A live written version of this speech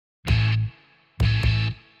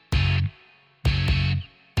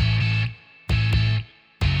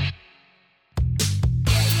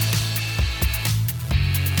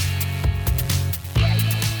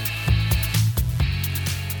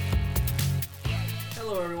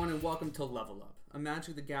Hello, everyone, and welcome to Level Up, a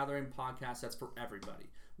Magic the Gathering podcast that's for everybody.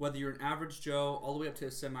 Whether you're an average Joe all the way up to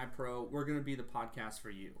a semi-pro, we're going to be the podcast for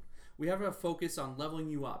you. We have a focus on leveling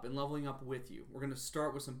you up and leveling up with you. We're going to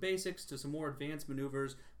start with some basics to some more advanced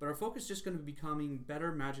maneuvers, but our focus is just going to be becoming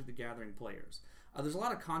better Magic the Gathering players. There's a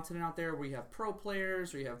lot of content out there where you have pro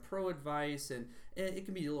players, or you have pro advice, and it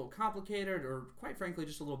can be a little complicated or, quite frankly,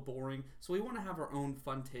 just a little boring. So we want to have our own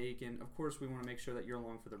fun take, and of course we want to make sure that you're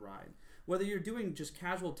along for the ride. Whether you're doing just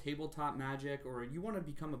casual tabletop Magic, or you want to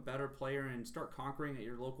become a better player and start conquering at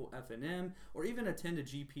your local FNM, or even attend a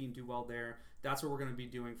GP and do well there, that's what we're going to be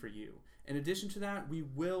doing for you. In addition to that, we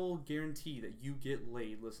will guarantee that you get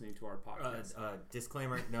laid listening to our podcast.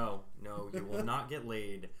 Disclaimer, no, you will not get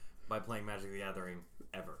laid by playing Magic the Gathering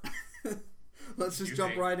ever. Let's just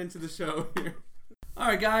jump right into the show here.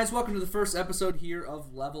 Alright guys, welcome to the first episode here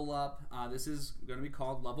of Level Up. This is going to be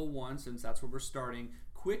called Level 1 since that's where we're starting.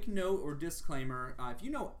 Quick note or disclaimer, if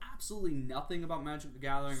you know absolutely nothing about Magic the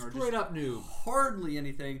Gathering or straight up noob, hardly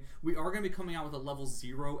anything, we are going to be coming out with a Level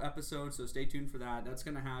 0 episode, so stay tuned for that. That's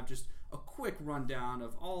going to have just a quick rundown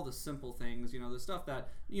of all the simple things, the stuff that,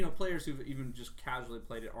 players who've even just casually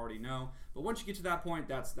played it already know. But once you get to that point,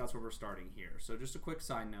 that's where we're starting here. So just a quick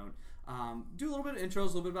side note. Do a little bit of intros,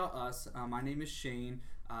 a little bit about us. My name is Shane.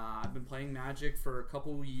 I've been playing Magic for a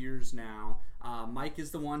couple years now. Mike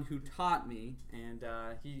is the one who taught me, and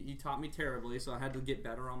he taught me terribly, so I had to get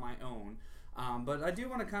better on my own. But I do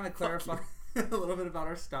want to kind of clarify a little bit about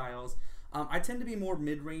our styles. I tend to be more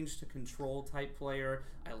mid-range to control type player.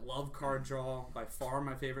 I love card draw, by far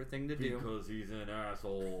my favorite thing to do. Because he's an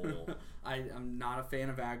asshole. I'm not a fan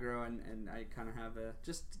of aggro, and I kind of have a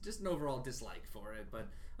just an overall dislike for it. But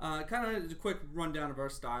kind of a quick rundown of our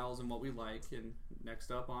styles and what we like. And next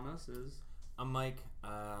up on us is... I'm Mike.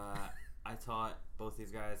 I taught both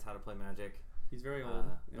these guys how to play Magic. He's very old.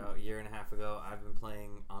 About a year and a half ago. I've been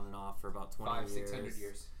playing on and off for about 20 years. 600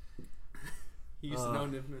 years. He used to know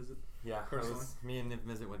Niv Mizzet. Yeah, me and Niv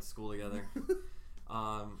Mizzet went to school together.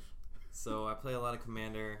 So I play a lot of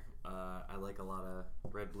Commander. I like a lot of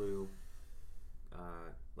red-blue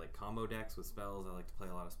like combo decks with spells. I like to play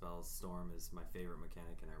a lot of spells. Storm is my favorite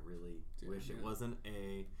mechanic, and I really wish it wasn't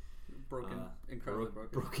a incredibly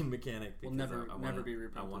broken mechanic. Will never be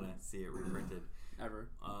reprinted. I want to see it reprinted. Ever.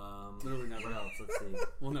 Literally never. What else? Let's see.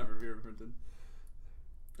 Will never be reprinted.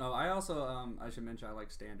 Oh, I also, I should mention I like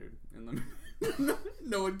Standard.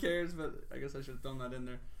 No one cares, but I guess I should throw that in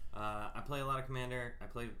there. I play a lot of Commander. I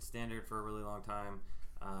played Standard for a really long time.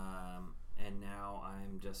 And now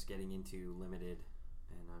I'm just getting into Limited,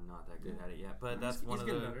 and I'm not that good at it yet. But that's one of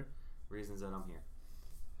the reasons that I'm here.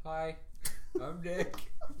 Hi, I'm Nick.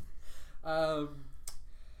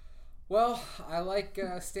 Well, I like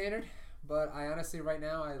Standard, but I honestly right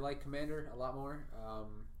now I like Commander a lot more.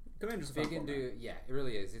 Commander's a fun format. Yeah, it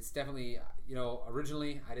really is. It's definitely,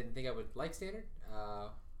 originally I didn't think I would like Standard.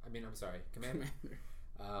 I'm sorry, Commander.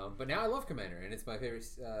 But now I love Commander, and it's my favorite.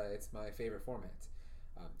 It's my favorite format.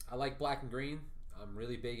 I like black and green. I'm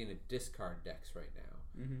really big into discard decks right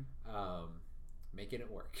now. Mm-hmm. Making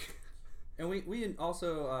it work. And we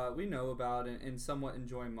also we know about and somewhat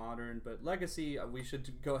enjoy Modern, but Legacy we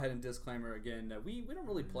should go ahead and disclaimer again that we don't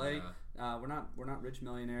really play. We're not rich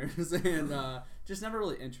millionaires and just never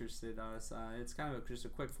really interested us. It's kind of just a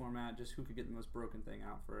quick format, just who could get the most broken thing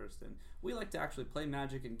out first. And we like to actually play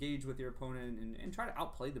Magic, engage with your opponent, and try to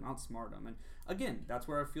outplay them, outsmart them. And again, that's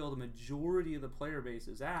where I feel the majority of the player base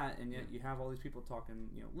is at. And yet you have all these people talking,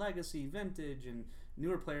 Legacy, Vintage, and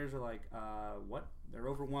newer players are like, what? They're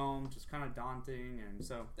overwhelmed, just kind of daunting, and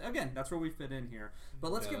so again, that's where we fit in here.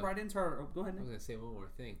 But let's get right into our. Go ahead, Nick. I was gonna say one more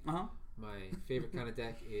thing. Uh-huh. My favorite kind of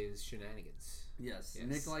deck is Shenanigans. Yes.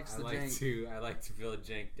 Nick likes the jank. I like to build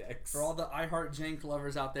jank decks. For all the I Heart Jank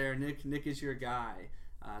lovers out there, Nick is your guy.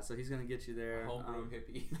 So he's going to get you there. Homebrew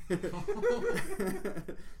hippie.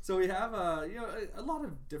 So we have a lot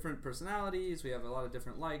of different personalities. We have a lot of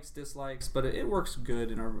different likes, dislikes, but it works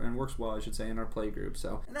good and works well, I should say, in our play group.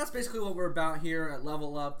 So, and that's basically what we're about here at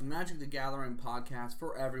Level Up, the Magic the Gathering podcast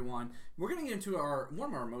for everyone. We're going to get into one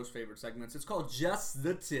of our most favorite segments. It's called Just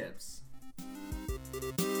the Tips.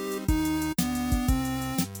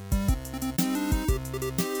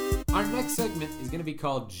 Our next segment is going to be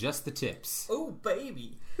called Just the Tips. Oh,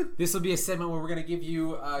 baby. This will be a segment where we're going to give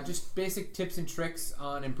you just basic tips and tricks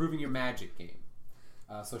on improving your Magic game.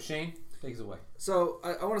 So Shane, take us away. So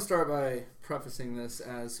I want to start by prefacing this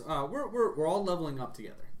as we're all leveling up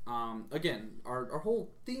together. Again, our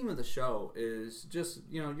whole theme of the show is just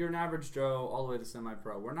you're an average Joe all the way to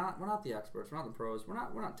semi-pro. We're not the experts. We're not the pros. We're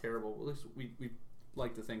not terrible. At least we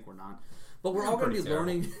like to think we're not. But we're all going to be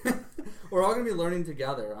learning. We're all going to be learning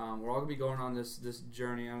together. We're all going to be going on this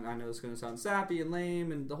journey. I know it's going to sound sappy and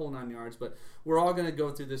lame and the whole 9 yards, but we're all going to go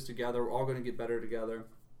through this together. We're all going to get better together.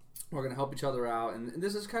 We're going to help each other out, and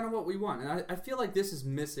this is kind of what we want. And I feel like this is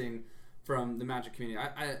missing from the Magic community.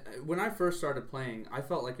 When I first started playing, I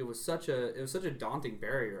felt like it was such a daunting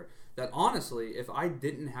barrier that honestly, if I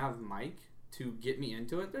didn't have Mike to get me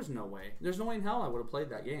into it, there's no way in hell I would have played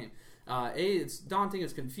that game. It's daunting,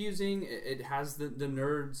 it's confusing, it has the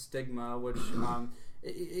nerd stigma, which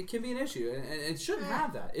it can be an issue, and it shouldn't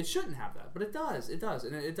have that. It shouldn't have that, but it does,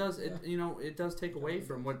 and it does take away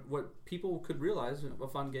from what people could realize a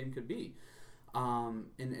fun game could be.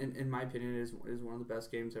 In my opinion, it is one of the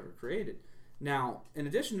best games ever created. Now, in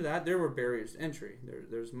addition to that, there were barriers to entry.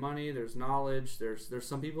 There's money, there's knowledge, there's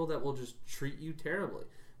some people that will just treat you terribly.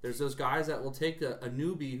 There's those guys that will take a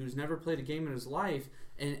newbie who's never played a game in his life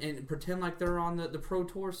and pretend like they're on the Pro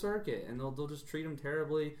Tour circuit, and they'll just treat them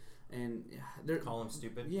terribly and call them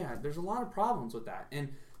stupid. Yeah, there's a lot of problems with that.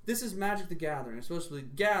 And this is Magic the Gathering. It's supposed to be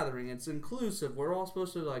gathering. It's inclusive. We're all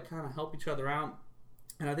supposed to like kind of help each other out.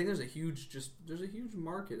 And I think there's a huge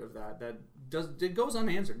market of that goes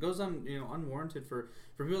unanswered, goes unwarranted for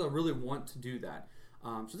people that really want to do that.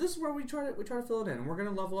 So this is where we try to fill it in, and we're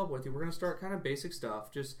going to level up with you. We're going to start kind of basic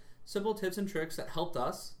stuff, just simple tips and tricks that helped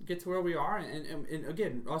us get to where we are, and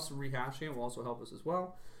again, us rehashing it will also help us as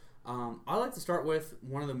well. I like to start with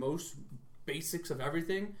one of the most basics of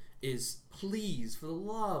everything is, please, for the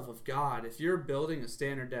love of God, if you're building a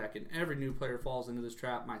standard deck, and every new player falls into this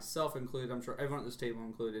trap, myself included, I'm sure everyone at this table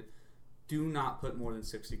included, do not put more than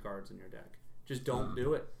 60 cards in your deck. Just don't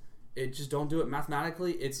do it. Just don't do it.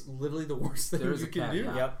 Mathematically, it's literally the worst thing you can do.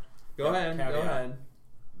 Yep. Go ahead.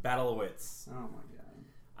 Battle of Wits. Oh my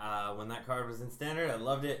god. When that card was in Standard, I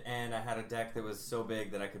loved it, and I had a deck that was so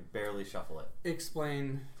big that I could barely shuffle it.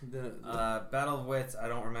 Explain the Battle of Wits. I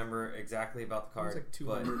don't remember exactly about the card, like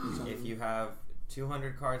 200 or but something. if you have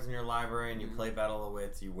 200 cards in your library and you play Battle of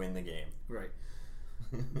Wits, you win the game. Right.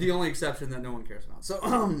 The only exception that no one cares about. So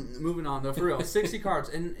moving on though, for real, 60 cards,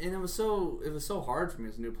 and it was so hard for me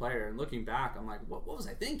as a new player. And looking back, I'm like, what was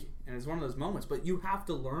I thinking? And it's one of those moments. But you have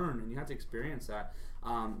to learn and you have to experience that.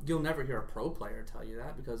 You'll never hear a pro player tell you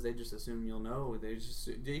that because they just assume you'll know.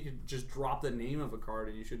 They could just drop the name of a card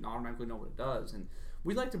and you should automatically know what it does. And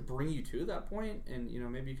we'd like to bring you to that point, and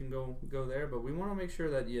maybe you can go there. But we want to make sure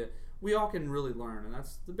that we all can really learn, and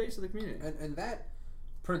that's the base of the community. And that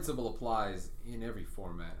principle applies in every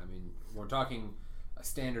format. I mean, we're talking a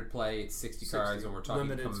standard play, it's 60 cards, and we're talking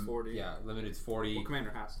limited's 40. Yeah, limited's 40. Well,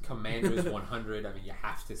 Commander has to. Commander's 100. I mean, you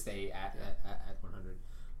have to stay at 100.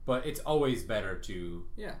 But it's always better to...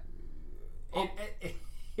 Yeah.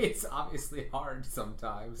 It's obviously hard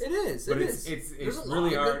sometimes. It is. But it's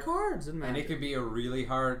really hard. Good cards in Magic. And it could be a really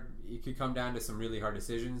hard... It could come down to some really hard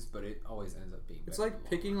decisions, but it always ends up being better. It's like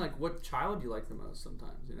picking like what child you like the most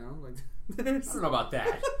sometimes, like I don't know about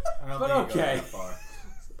that. I don't but think you go okay. that far.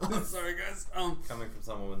 I'm sorry guys. Coming from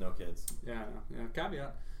someone with no kids. Yeah,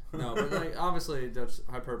 caveat. No, but like obviously that's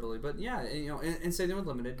hyperbole. But yeah, and same thing with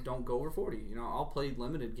limited. Don't go over 40. I'll play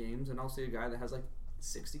limited games and I'll see a guy that has like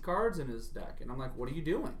 60 cards in his deck, and I'm like, what are you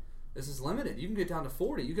doing? This is limited. You can get down to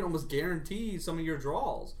 40. You can almost guarantee some of your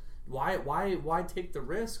draws. Why take the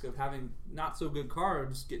risk of having not so good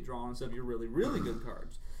cards get drawn instead of your really, really good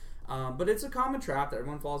cards? But it's a common trap that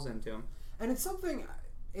everyone falls into, and it's something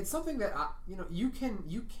that you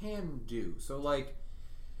can do. So like,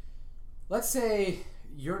 let's say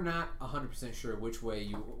you're not 100% sure which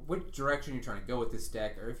direction you're trying to go with this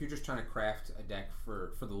deck, or if you're just trying to craft a deck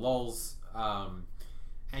for the lulz,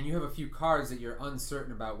 and you have a few cards that you're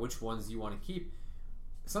uncertain about which ones you want to keep.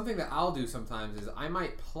 Something that I'll do sometimes is I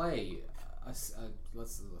might play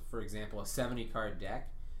for example, a 70 card deck,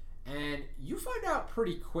 and you find out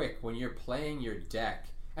pretty quick when you're playing your deck.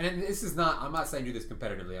 And this is not, I'm not saying do this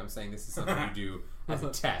competitively. I'm saying this is something you do as a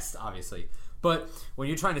test, obviously. But when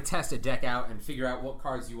you're trying to test a deck out and figure out what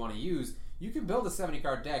cards you want to use, you can build a 70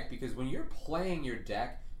 card deck, because when you're playing your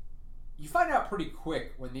deck, you find out pretty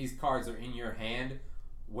quick when these cards are in your hand,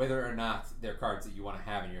 whether or not they're cards that you want to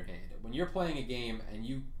have in your hand. When you're playing a game and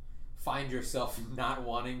you find yourself not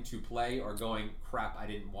wanting to play or going, crap, I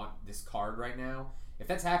didn't want this card right now, if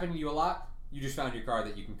that's happening to you a lot, you just found your card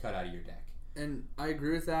that you can cut out of your deck. And I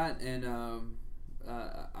agree with that, and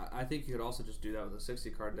I think you could also just do that with a 60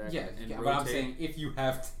 card deck. Yeah, and but I'm saying if you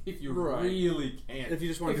really can't, if you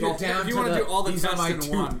just want to do all the tests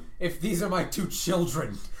in one. If these are my two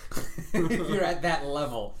children, if you're at that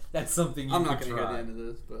level, that's something you I'm could not going to try. hear the end of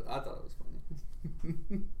this, but I thought it was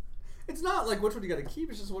funny. It's not like which one you got to keep;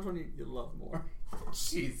 it's just which one you love more.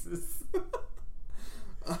 Jesus.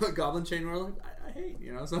 Goblin Chain Whirler, I hate,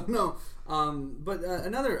 so no. But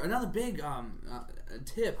another big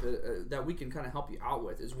tip that we can kind of help you out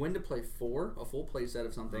with is when to play 4, a full play set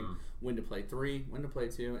of something, when to play 3, when to play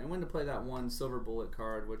 2, and when to play that one Silver Bullet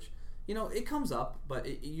card, which, it comes up,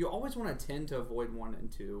 but you always want to tend to avoid 1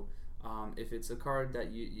 and 2. If it's a card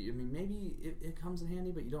that maybe it comes in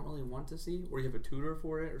handy, but you don't really want to see, or you have a tutor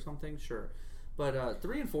for it or something, sure. But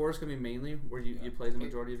 3 and 4 is going to be mainly where you play the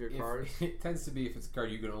majority of your cards. It tends to be if it's a card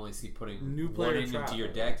you can only see putting new player into your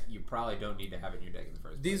deck, you probably don't need to have it in your deck in the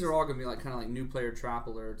first place. These are all going to be kind of like new player trap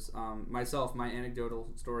alerts. Myself, my anecdotal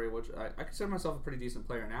story, which I consider myself a pretty decent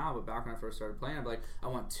player now, but back when I first started playing, I'd be like, I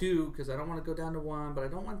want 2 because I don't want to go down to 1, but I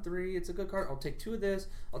don't want 3. It's a good card. I'll take 2 of this.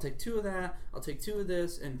 I'll take 2 of that. I'll take 2 of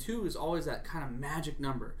this. And 2 is always that kind of magic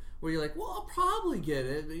number where you're like, well, I'll probably get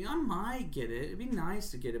it. I might get it. It'd be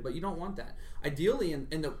nice to get it, but you don't want that. Ideally, in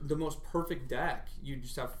the most perfect deck, you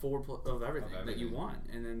just have 4 of everything that you want,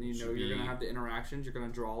 and then you're going to have the interactions. You're going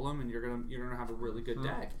to draw them, and you're going to have a really good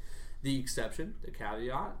deck. The exception, the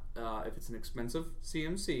caveat, if it's an expensive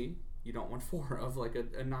CMC, you don't want 4 of like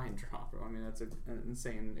a 9 drop. I mean, that's an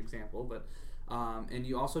insane example, but and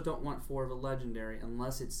you also don't want 4 of a legendary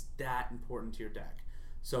unless it's that important to your deck.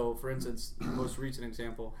 So, for instance, the most recent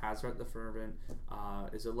example, Hazoret the Fervent,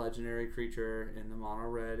 is a legendary creature in the mono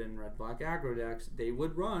red and red black aggro decks. They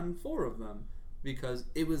would run 4 of them because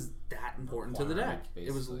it was that important to the deck. Basically.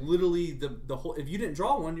 It was literally the whole. If you didn't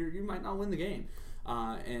draw one, you might not win the game.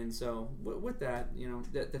 And so with that,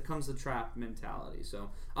 that comes the trap mentality.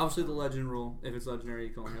 So obviously the legend rule, if it's legendary,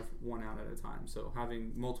 you can only have 1 out at a time. So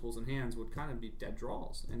having multiples in hands would kind of be dead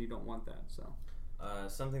draws, and you don't want that. So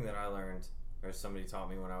something that I learned, or somebody taught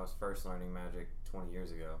me when I was first learning Magic 20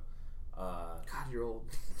 years ago. God, you're old.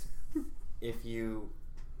 If you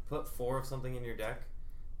put 4 of something in your deck,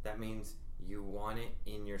 that means you want it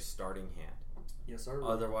in your starting hand. Yes, sir.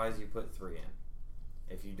 Otherwise, you put 3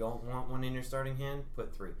 in. If you don't want 1 in your starting hand,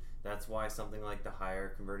 put 3. That's why something like the higher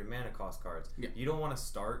converted mana cost cards. Yeah. You don't want to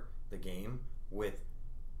start the game with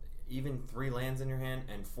even 3 lands in your hand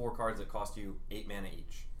and 4 cards that cost you 8 mana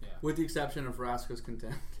each. Yeah. With the exception of Vraska's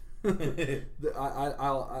Contempt. I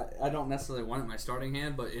don't necessarily want it in my starting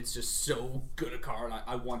hand, but it's just so good a card.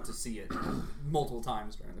 I want to see it multiple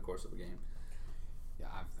times during the course of a game. Yeah,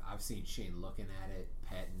 I've seen Shane looking at it,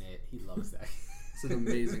 petting it. He loves that. It's an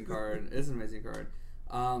amazing card. It's an amazing card.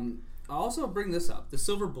 I'll also bring this up, the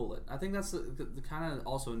Silver Bullet. I think that's the kind of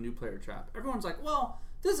also a new player trap. Everyone's like, well,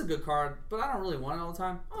 this is a good card, but I don't really want it all the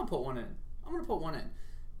time. I'm going to put one in.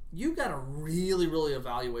 You got to really, really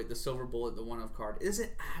evaluate the Silver Bullet, the 1-of card. Is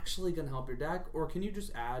it actually going to help your deck, or can you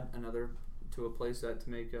just add another to a playset to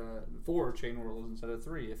make 4 Chain Whirlers instead of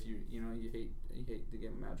 3? If you hate the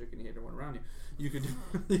game of Magic and you hate everyone around you, you could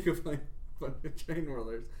play a bunch of Chain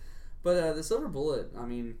Whirlers. But the Silver Bullet, I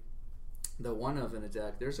mean, the 1-of in a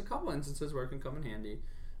deck, there's a couple instances where it can come in handy.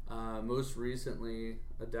 Most recently,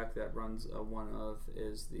 a deck that runs a 1-of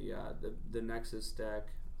is the Nexus deck,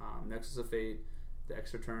 Nexus of Fate. The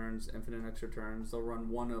extra turns, infinite extra turns. They'll run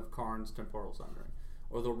 1 of Karn's Temporal Sundering,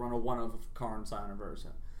 or they'll run a 1 of Karn's Silent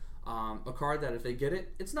Versa. A card that if they get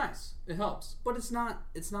it, it's nice, it helps, but it's not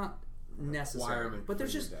necessary. But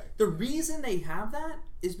there's just the reason they have that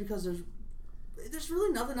is because there's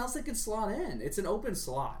really nothing else that can slot in. It's an open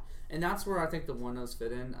slot, and that's where I think the 1-ofs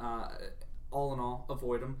fit in. All in all,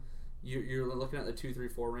 avoid them. You're looking at the 2, 3,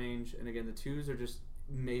 4 range, and again, the 2s are just.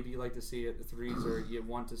 Maybe you like to see it. The 3s are you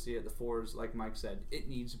want to see it. The 4s, like Mike said, it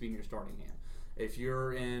needs to be in your starting hand. If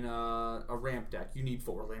you're in a ramp deck, you need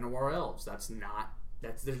 4 Llanowar Elves.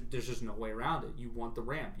 There's just no way around it. You want the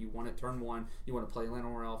ramp. You want it turn 1. You want to play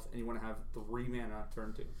Llanowar Elf, and you want to have 3 mana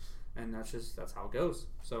turn 2, and that's how it goes.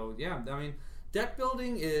 So yeah, I mean, deck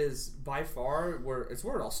building is by far where it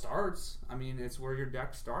all starts. I mean, it's where your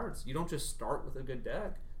deck starts. You don't just start with a good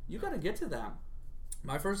deck. You got to get to that.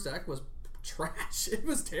 My first deck was trash. It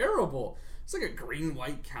was terrible. It's like a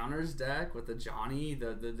green-white counters deck with the Johnny,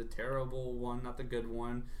 the terrible one, not the good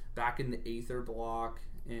one, back in the Aether block,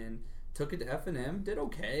 and took it to FNM. Did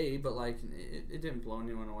okay, but like it didn't blow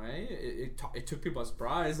anyone away. It took people by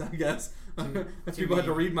surprise, I guess. People had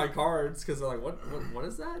to read my cards because they're like, what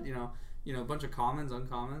is that? A bunch of commons,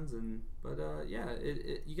 uncommons, but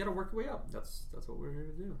you got to work your way up. That's what we're here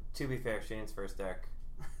to do. To be fair, Shane's first deck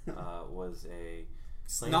was a.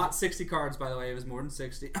 Not 60 cards, by the way. It was more than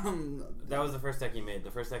 60. That was the first deck he made.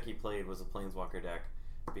 The first deck he played was a Planeswalker deck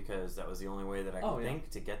because that was the only way that I could think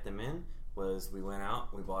to get them in. Was we went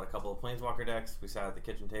out, we bought a couple of Planeswalker decks, we sat at the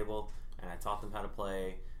kitchen table, and I taught them how to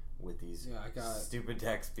play with these stupid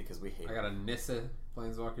decks because we hate them. I got a Nissa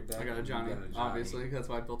Planeswalker deck. I got a Johnny, obviously. That's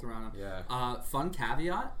why I built around him. Yeah. Fun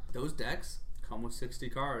caveat, those decks come with 60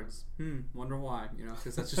 cards. Wonder why?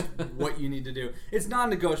 Because that's just what you need to do. It's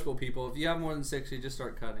non-negotiable, people. If you have more than 60, just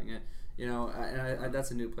start cutting it.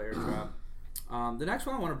 That's a new player trap. The next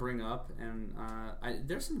one I want to bring up, and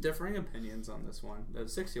there's some differing opinions on this one. The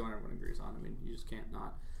 61 everyone agrees on. I mean, you just can't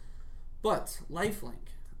not. But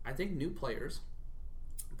lifelink, I think new players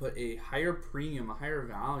put a higher premium, a higher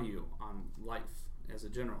value on life as a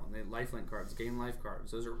general. And they lifelink cards, gain life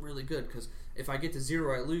cards. Those are really good because if I get to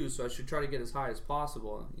 0, I lose. So I should try to get as high as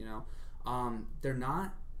possible. They're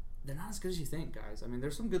not as good as you think, guys. I mean,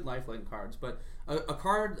 there's some good lifelink cards, but a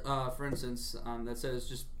card, for instance, that says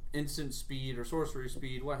just instant speed or sorcery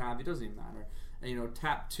speed, what have you, doesn't even matter. And,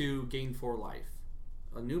 tap 2, gain 4 life.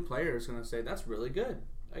 A new player is going to say, that's really good.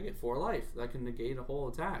 I get 4 life. That can negate a whole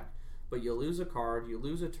attack. But you lose a card, you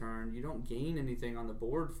lose a turn, you don't gain anything on the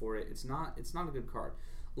board for it. It's not a good card.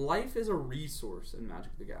 Life is a resource in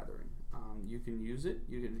Magic the Gathering. You can use it.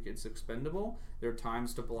 It's expendable. There are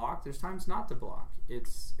times to block. There's times not to block.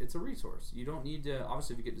 It's a resource. You don't need to.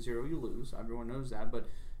 Obviously, if you get to 0, you lose. Everyone knows that. But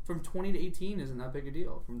from 20 to 18 isn't that big a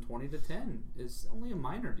deal. From 20 to 10 is only a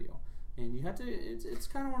minor deal. And you have to. It's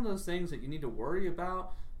kind of one of those things that you need to worry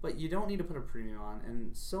about, but you don't need to put a premium on.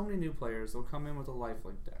 And so many new players, they'll come in with a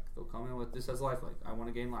lifelink deck. They'll come in with, this has lifelink. I want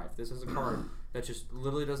to gain life. This is a card that just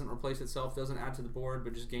literally doesn't replace itself, doesn't add to the board,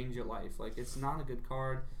 but just gains you life. Like, it's not a good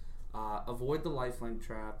card. Avoid the lifelink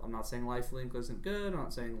trap. I'm not saying lifelink isn't good. I'm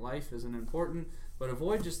not saying life isn't important, but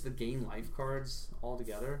avoid just the gain life cards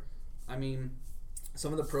altogether. I mean,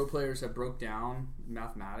 some of the pro players have broke down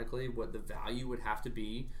mathematically what the value would have to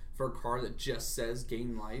be for a card that just says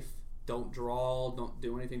gain life. Don't draw, don't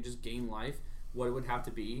do anything, just gain life. What it would have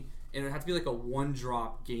to be. And it would have to be like a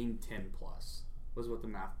 1-drop gain 10 plus was what the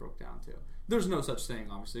math broke down to. There's no such thing,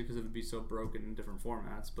 obviously, because it would be so broken in different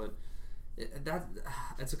formats, but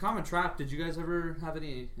it's a common trap. Did you guys ever have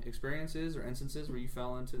any experiences or instances where you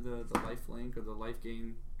fell into the life link or the life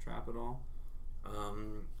gain trap at all?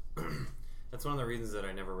 That's one of the reasons that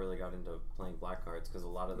I never really got into playing black cards, because a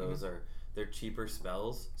lot of those they're cheaper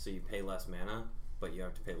spells, so you pay less mana, but you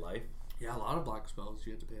have to pay life. Yeah, a lot of black spells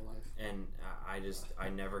you have to pay life. And I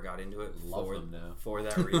never got into it for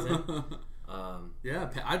that reason. Yeah,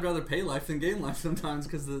 I'd rather pay life than gain life sometimes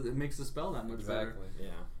because it makes the spell that much better. Yeah.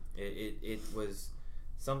 It was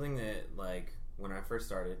something that, like, when I first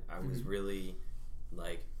started, I was really,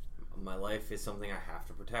 like, my life is something I have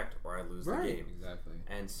to protect or I lose the game. Exactly.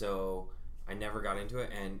 And so I never got into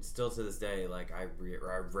it, and still to this day, like, I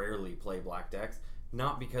rarely play black decks,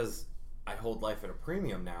 not because I hold life at a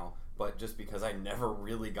premium now, but just because I never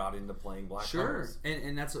really got into playing black cards. Sure,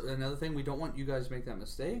 and that's another thing. We don't want you guys to make that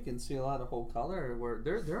mistake and see a lot of whole color where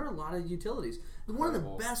there are a lot of utilities. One of the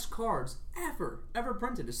best cards ever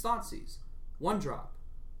printed is Thoughtseize. 1-drop.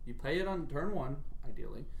 You pay it on turn 1,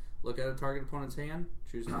 ideally. Look at a target opponent's hand,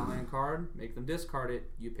 choose an on-land card, make them discard it,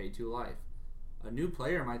 you pay 2 life. A new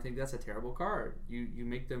player might think that's a terrible card. You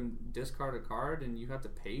make them discard a card and you have to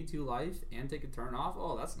pay 2 life and take a turn off.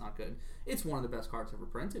 Oh, that's not good. It's one of the best cards ever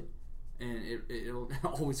printed. And it'll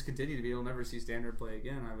always continue to be. It'll never see standard play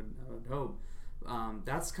again, I would hope.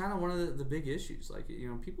 That's kind of one of the big issues. Like,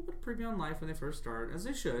 people put a premium on life when they first start, as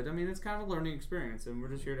they should. I mean, it's kind of a learning experience, and we're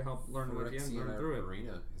just here to help learn with you and learn through it.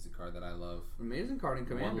 Arena is a card that I love. Amazing card in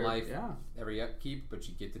Commander. 1 life every upkeep, but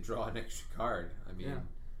you get to draw an extra card. I mean... Yeah.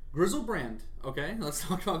 Griselbrand. Okay, let's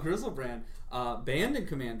talk about Griselbrand. Banned in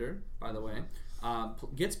Commander, by the way.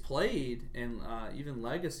 Gets played in even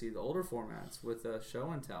Legacy, the older formats, with Show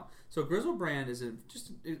and Tell. So Griselbrand is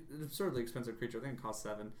just an absurdly expensive creature. I think it costs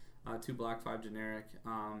 7. 2 black, 5 generic.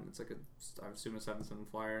 It's like I assume a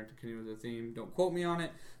 7/7 flyer to continue with the theme. Don't quote me on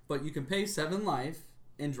it, but you can pay 7 life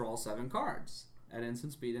and draw 7 cards at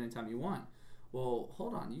instant speed anytime you want. Well,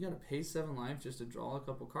 hold on. You got to pay 7 life just to draw a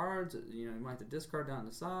couple cards. You might have to discard down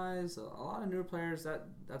to size. A lot of newer players,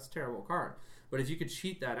 that's a terrible card. But if you could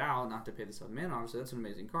cheat that out, not to pay the 7 mana, obviously that's an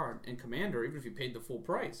amazing card. In Commander, even if you paid the full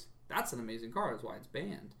price, that's an amazing card. That's why it's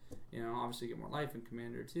banned. Obviously you get more life in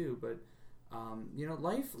Commander too. But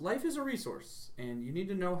life is a resource, and you need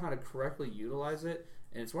to know how to correctly utilize it.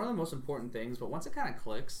 And it's one of the most important things. But once it kind of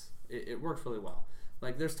clicks, it works really well.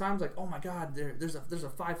 Like, there's times like, oh my god, there's a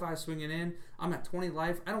 5/5 swinging in. I'm at 20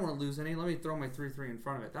 life. I don't want to lose any. Let me throw my 3/3 in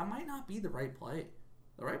front of it. That might not be the right play.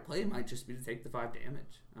 The right play might just be to take the 5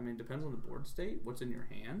 damage. I mean, it depends on the board state, what's in your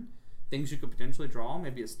hand, things you could potentially draw,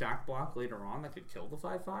 maybe a stack block later on that could kill the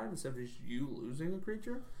 5/5 instead of just you losing a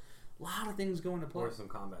creature. A lot of things go into play. Or some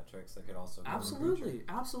combat tricks that could also go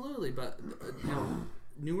Absolutely. But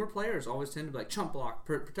newer players always tend to be like, chump block,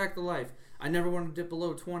 protect the life. I never want to dip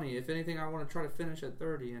below 20. If anything, I want to try to finish at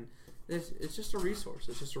 30. And it's just a resource.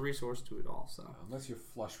 It's just a resource to it all. So unless you're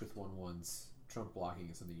flush with 1/1s, trunk blocking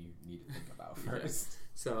is something you need to think about first.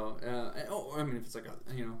 So, I mean, if it's like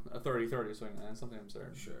a 30-30 swing, something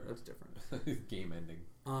absurd. Sure, that's different. Game ending.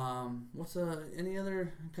 What's any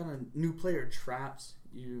other kind of new player traps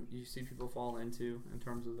you see people fall into in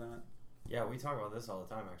terms of that? Yeah, we talk about this all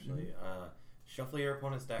the time actually. Shuffle your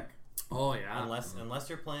opponent's deck. Oh yeah. Unless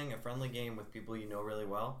you're playing a friendly game with people you know really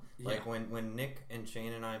well. Like when Nick and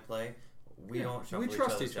Shane and I play, we don't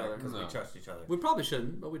shuffle each other because we trust each other. We probably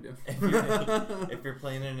shouldn't, but we do. If you're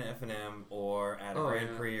playing in an F&M or at a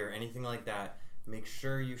Grand Prix or anything like that, make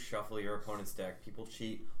sure you shuffle your opponent's deck. People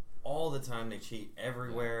cheat all the time. They cheat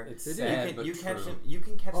everywhere. It's sad, but true. You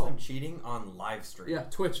can catch them cheating on live stream. Yeah,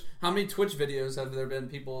 Twitch. How many Twitch videos have there been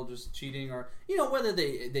people just cheating, or whether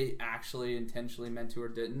they actually intentionally meant to or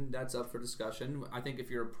didn't? That's up for discussion. I think if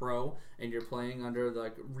you're a pro and you're playing under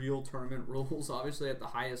like real tournament rules, obviously at the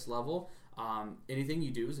highest level, anything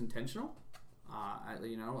you do is intentional.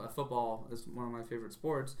 Football is one of my favorite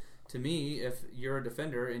sports. To me, if you're a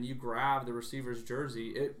defender and you grab the receiver's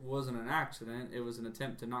jersey, it wasn't an accident. It was an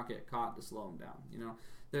attempt to not get caught, to slow him down.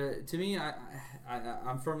 To me,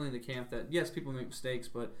 I'm firmly in the camp that yes, people make mistakes,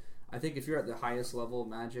 but I think if you're at the highest level of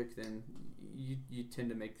Magic, then you tend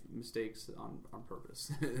to make mistakes on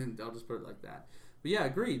purpose. And I'll just put it like that. But yeah,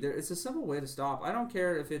 agreed. It's a simple way to stop. I don't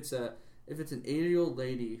care if it's an 80-year-old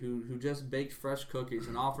lady who just baked fresh cookies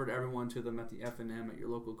and offered everyone to them at the F&M at your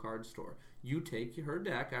local card store. You take her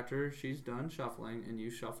deck after she's done shuffling, and you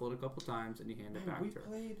shuffle it a couple times, and you hand it back to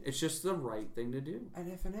her. It's just the right thing to do. At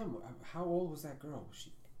F&M, how old was that girl? Was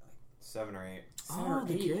she 7 or 8?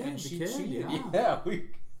 The kid,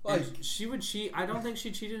 yeah. She would cheat. I don't think she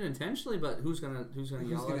cheated intentionally, but who's gonna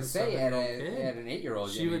yell at a say at an 8-year-old?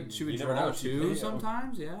 She would draw 2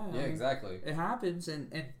 sometimes. Yeah, exactly. It happens,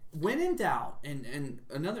 and when in doubt, and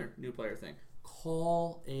another new player thing,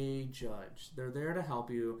 call a judge. They're there to help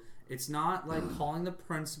you. It's not like calling the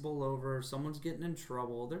principal over. Someone's getting in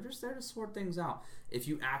trouble. They're just there to sort things out. If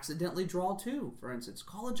you accidentally draw 2, for instance,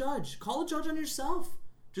 call a judge. Call a judge on yourself.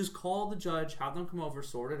 Just call the judge, have them come over,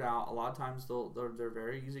 sort it out. A lot of times they're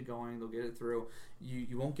very easygoing. They'll get it through.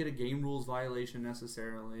 You won't get a game rules violation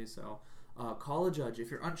necessarily. So call a judge. If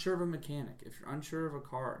you're unsure of a mechanic, if you're unsure of a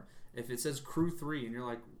card, if it says crew 3 and you're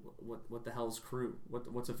like, what the hell is crew?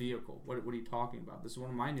 What's a vehicle? What are you talking about? This is one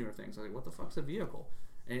of my newer things. I'm like, what the fuck's a vehicle?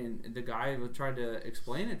 And the guy tried to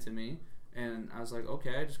explain it to me, and I was like,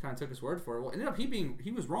 okay. I just kind of took his word for it. Well, it ended up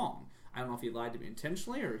he was wrong. I don't know if he lied to me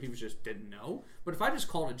intentionally or he just didn't know. But if I just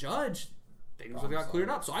called a judge, things would have got cleared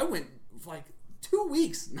up. So I went like 2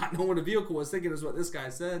 weeks not knowing what a vehicle was, thinking it was what this guy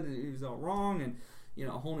said, and he was all wrong, and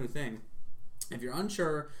a whole new thing. If you're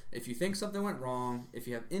unsure, if you think something went wrong, if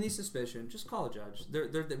you have any suspicion, just call a judge. They're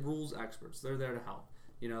the rules experts. They're there to help.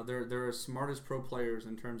 They're as smart as pro players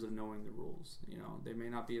in terms of knowing the rules. They may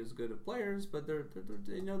not be as good of players, but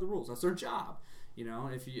they know the rules. That's their job.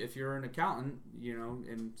 If you're an accountant,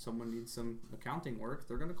 and someone needs some accounting work,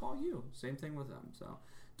 they're going to call you. Same thing with them. So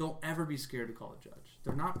don't ever be scared to call a judge.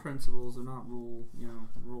 They're not principals. They're not rule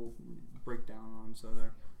breakdown on. So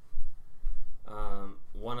they're.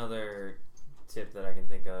 One other tip that I can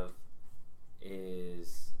think of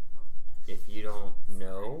is if you don't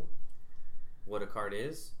know what a card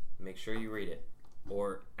is, make sure you read it.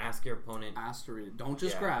 Or ask your opponent. Ask to read it. Don't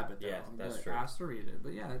just grab it, though. Yeah, that's true. Ask to read it.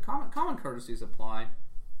 But yeah, common courtesies apply.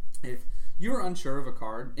 If you're unsure of a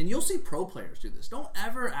card, and you'll see pro players do this, don't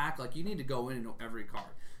ever act like you need to go in and know every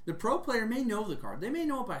card. The pro player may know the card. They may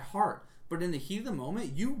know it by heart. But in the heat of the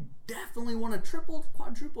moment, you definitely want to triple,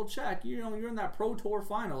 quadruple check. You're in that Pro Tour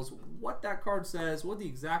finals. What that card says, what the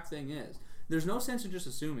exact thing is. There's no sense in just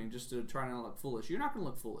assuming, just to try not to look foolish. You're not going to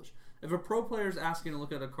look foolish. If a pro player is asking to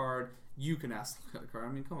look at a card, you can ask to look at a card. I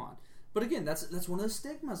mean, come on. But again, that's one of the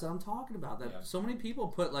stigmas that I'm talking about. That so many people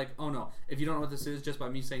put like, oh no, if you don't know what this is, just by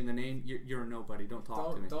me saying the name, you're a nobody. Don't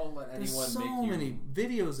talk to me. Don't let anyone There's make you. so many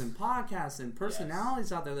videos and podcasts and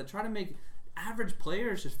personalities out there that try to make average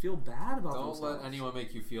players just feel bad about themselves. Don't let anyone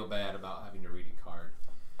make you feel bad about having to read a card.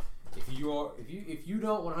 If you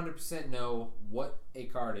don't 100% know what a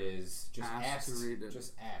card is, just ask to read it.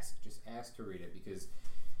 Just ask to read it, because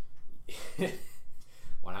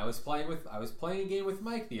when I was playing a game with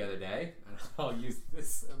Mike the other day, and I'll use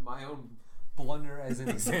this my own blunder as an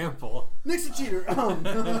example. Nick's a cheater. No, I'm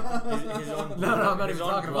not even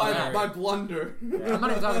talking about that. My blunder. Yeah. I'm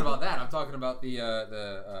not even talking about that. I'm talking about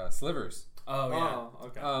the slivers. Oh yeah.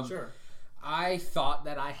 Okay. Sure. I thought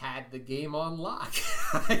that I had the game on lock.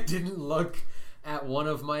 I didn't look at one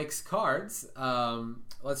of Mike's cards.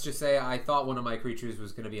 Let's just say I thought one of my creatures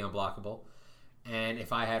was going to be unblockable, and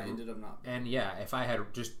if I had ended up not. And yeah, if I had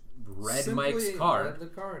just read Simply Mike's card. read the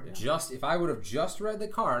card, yeah. Just if I would have just read the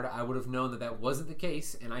card, I would have known that wasn't the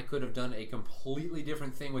case, and I could have done a completely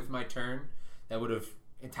different thing with my turn that would have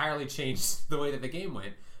entirely changed the way that the game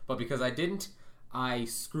went. But because I didn't, I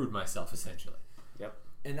screwed myself essentially. Yep.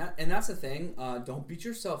 And that's the thing. Don't beat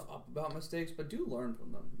yourself up about mistakes, but do learn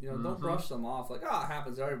from them. Don't brush them off like, it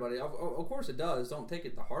happens to everybody. Of course it does. Don't take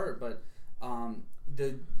it to heart. But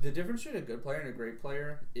the difference between a good player and a great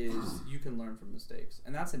player is you can learn from mistakes,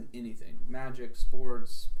 and that's in anything: magic,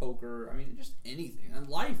 sports, poker. I mean, just anything, and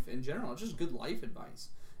life in general. It's just good life advice.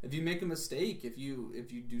 If you make a mistake, if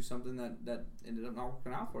you do something that ended up not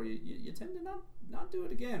working out for you, you tend to not do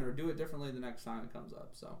it again or do it differently the next time it comes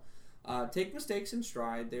up. So take mistakes in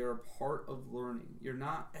stride. They are a part of learning. You're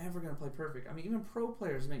not ever going to play perfect. I mean, even pro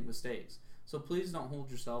players make mistakes. So please don't hold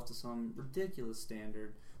yourself to some ridiculous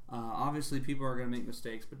standard. Obviously, people are going to make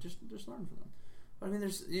mistakes, but just learn from them. But I mean,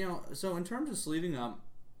 there's so in terms of sleeving up,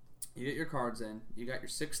 you get your cards in. You got your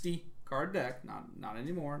 60 card deck. Not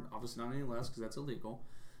anymore. Obviously, not any less because that's illegal.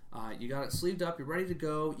 You got it sleeved up. You're ready to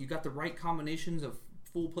go. You got the right combinations of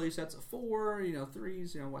full play sets of 4,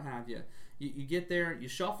 3s, what have you. You get there. You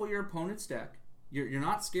shuffle your opponent's deck. You're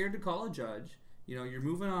not scared to call a judge. You're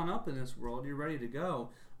moving on up in this world. You're ready to go.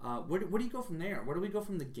 Where do you go from there? Where do we go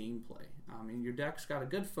from the gameplay? I mean, your deck's got a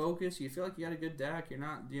good focus. You feel like you got a good deck. You're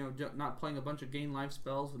not, not playing a bunch of gain life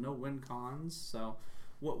spells with no win cons. So,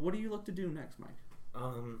 what do you look to do next, Mike?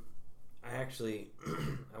 I actually,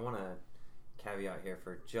 I want to caveat here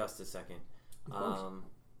for just a second,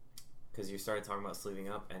 because you started talking about sleeving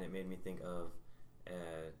up, and it made me think of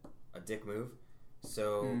a dick move.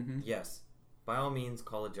 So yes, by all means,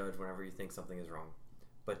 call a judge whenever you think something is wrong,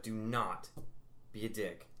 but do not be a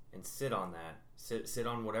dick and sit on that. Sit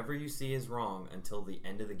on whatever you see is wrong until the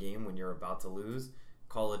end of the game when you're about to lose.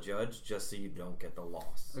 Call a judge just so you don't get the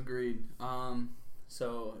loss. Agreed.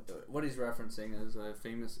 So what he's referencing is a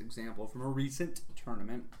famous example from a recent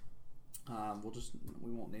tournament.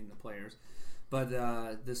 We won't name the players, but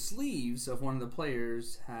the sleeves of one of the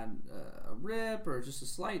players had a rip or just a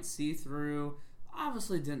slight see-through.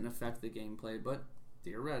 Obviously didn't affect the gameplay, but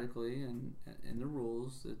theoretically and in the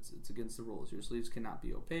rules, it's against the rules. Your sleeves cannot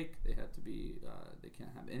be opaque. They have to be. They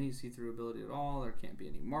can't have any see-through ability at all. There can't be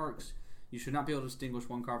any marks. You should not be able to distinguish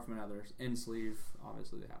one card from another. In sleeve,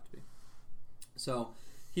 obviously they have to be. So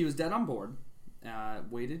he was dead on board.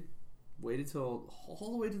 Waited till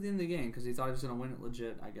all the way to the end of the game because he thought he was going to win it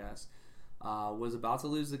legit, I guess. Was about to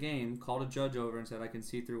lose the game, called a judge over and said, I can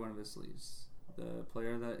see through one of his sleeves. The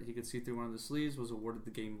player that he could see through one of the sleeves was awarded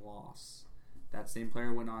the game loss. That same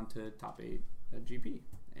player went on to top 8 at GP.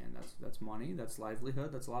 And that's money, that's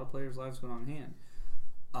livelihood, that's a lot of players' lives going on hand.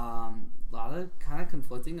 A lot of kind of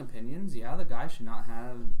conflicting opinions. Yeah, the guy should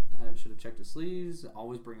have checked his sleeves.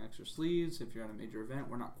 Always bring extra sleeves if you're at a major event.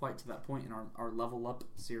 We're not quite to that point in our level up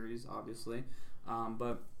series, obviously.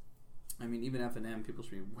 But I mean, even F&M, people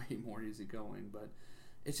should be way more easygoing. But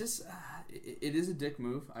it's just, it is a dick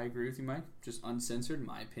move. I agree with you, Mike. Just uncensored, in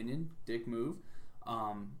my opinion, dick move.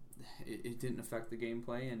 It didn't affect the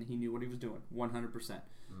gameplay, and he knew what he was doing, 100%.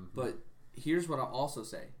 But here's what I'll also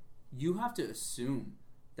say: you have to assume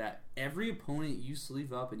that every opponent you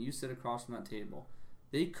sleeve up and you sit across from that table,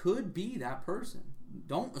 they could be that person.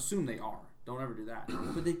 Don't assume they are. Don't ever do that.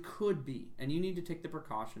 But they could be. And you need to take the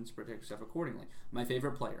precautions to protect yourself accordingly. My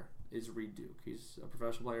favorite player is Reed Duke. He's a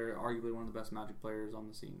professional player, arguably one of the best Magic players on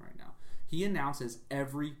the scene right now. He announces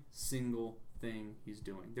every single thing he's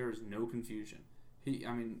doing. There is no confusion.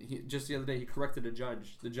 Just the other day, he corrected a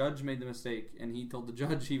judge. The judge made the mistake, and he told the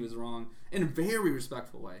judge he was wrong in a very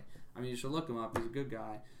respectful way. I mean, you should look him up. He's a good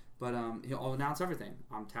guy. But he'll announce everything.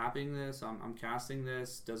 I'm tapping this. I'm casting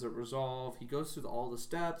this. Does it resolve? He goes through all the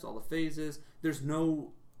steps, all the phases. There's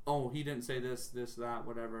no, he didn't say this, that,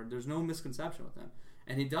 whatever. There's no misconception with him.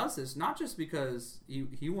 And he does this not just because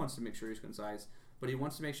he wants to make sure he's concise, but he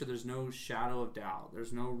wants to make sure there's no shadow of doubt.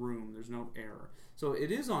 There's no room. There's no error. So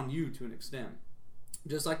it is on you to an extent.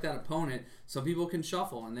 Just like that opponent, some people can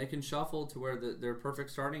shuffle, and they can shuffle to where their perfect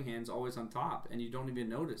starting hand's always on top, and you don't even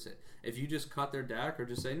notice it. If you just cut their deck or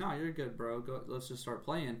just say, no, you're good, bro, go, let's just start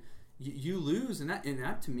playing, you lose, and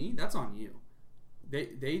that to me, that's on you.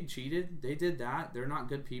 They cheated. They did that. They're not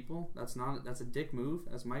good people. That's a dick move,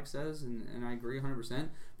 as Mike says, and I agree 100%.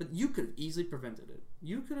 But you could have easily prevented it.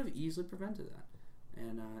 You could have easily prevented that,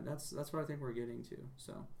 and that's what I think we're getting to.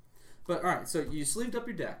 So. But, all right, so you sleeved up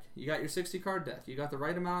your deck. You got your 60-card deck. You got the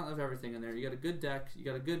right amount of everything in there. You got a good deck. You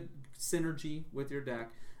got a good synergy with your deck.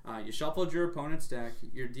 You shuffled your opponent's deck.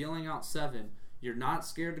 You're dealing out 7. You're not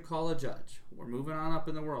scared to call a judge. We're moving on up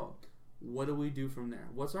in the world. What do we do from there?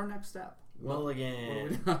 What's our next step?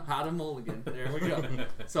 Mulligan. How to mulligan. There we go.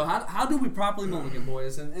 So how do we properly mulligan,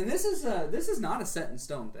 boys? And this is not a set in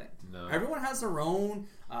stone thing. No. Everyone has their own.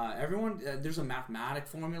 There's a mathematic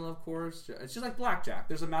formula, of course. It's just like blackjack.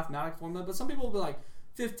 There's a mathematic formula, but some people will be like,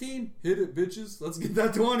 15, hit it, bitches. Let's get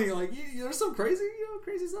that 20. Like, there's some crazy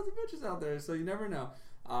sons of bitches out there. So you never know.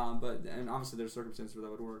 And obviously there's circumstances where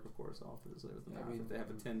that would work, of course, obviously with the math, if they have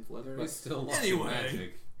a 10 flip. There but is still lots of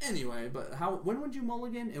magic. Anyway, but when would you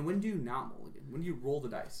mulligan and when do you not mulligan? When do you roll the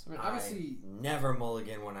dice? I mean, obviously, I never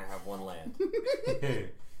mulligan when I have one land.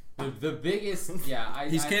 the biggest,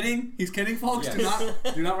 He's kidding. He's kidding, folks. Yes.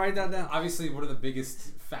 Do not write that down. Obviously, one of the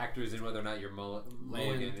biggest factors in whether or not you're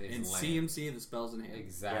mulligan is and land. CMC, the spells in hand.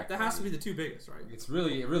 Exactly. That has to be the two biggest, right? It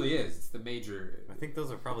really is. It's the major. I think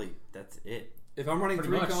those are that's it. If I'm running Pretty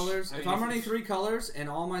three much. colors, I mean, if I'm running 3 colors and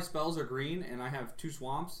all my spells are green and I have 2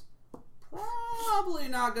 swamps, probably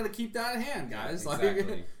not gonna keep that in hand, guys.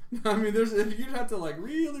 Exactly. Like, I mean, you'd have to like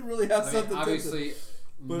really have something. Obviously,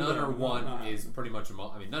 But none no, or one no. is pretty much a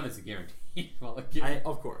mulligan. I mean, none is a guaranteed mulligan.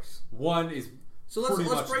 Of course. One is. So pretty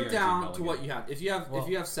let's much break guaranteed down mulligan. to what you have. If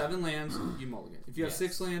you have 7 lands, you mulligan. If you have Yes.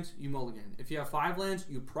 6 lands, you mulligan. If you have 5 lands,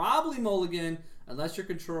 you probably mulligan unless you're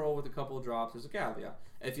control with a couple of drops. There's a caveat.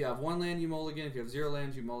 If you have 1 land, you mulligan. If you have 0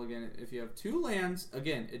 lands, you mulligan. If you have 2 lands,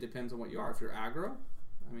 again, it depends on what you are. If you're aggro,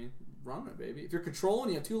 I mean, run it, baby. If you're control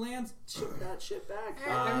and you have 2 lands, ship that shit back.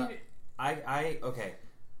 Okay.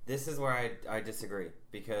 This is where I disagree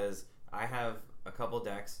because I have a couple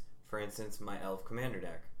decks. For instance, my Elf Commander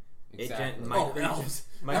deck. Exactly. Elves.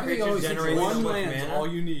 My Everything creature always generates one so much land's mana. all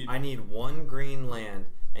you need. I need 1 green land,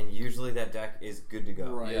 and usually that deck is good to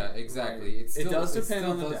go. Right. Yeah, exactly. Right. It still, does depend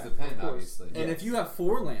still on the does deck, depend, of course. obviously. And if you have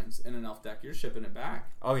 4 lands in an elf deck, you're shipping it back.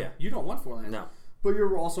 Oh yeah. You don't want 4 lands. No. But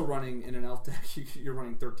you're also running in an elf deck. You're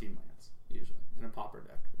running 13 lands usually in a pauper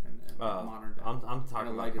deck and a modern deck. I'm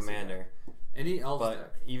talking about Commander. Any elf But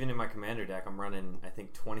deck. even in my Commander deck, I'm running I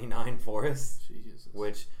think 29 forests, Jesus.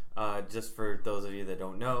 which just for those of you that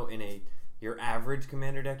don't know, in your average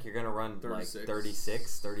Commander deck, you're gonna run 36. like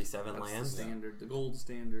 36, 37 That's lands. the standard, the gold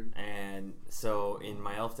standard. And so in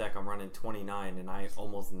my elf deck, I'm running 29, and I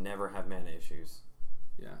almost never have mana issues.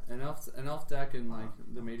 Yeah, an elf deck in like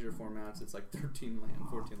the major formats, it's like 13 land,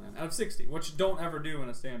 14 land out of 60, which don't ever do in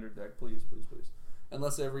a standard deck. Please,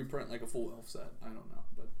 unless they reprint like a full elf set. I don't know,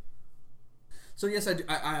 but. So yes, I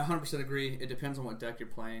 100% agree. It depends on what deck you're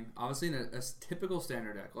playing. Obviously, in a typical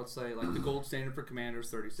standard deck, let's say like the gold standard for Commander is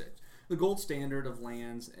 36. The gold standard of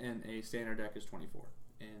lands in a standard deck is 24,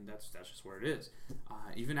 and that's just where it is.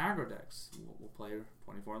 Even aggro decks will play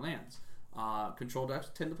 24 lands. Control decks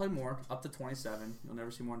tend to play more, up to 27. You'll never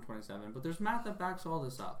see more than 27, but there's math that backs all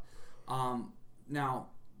this up. Now,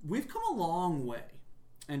 we've come a long way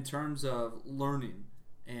in terms of learning,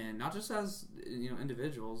 and not just as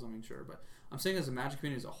individuals. I mean, sure, but I'm saying as a Magic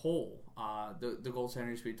community as a whole. The gold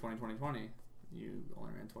standard used to be 20-20-20. You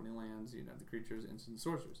only ran 20 lands. You'd have the creatures, instants,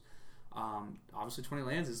 sorcerers. Obviously 20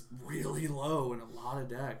 lands is really low in a lot of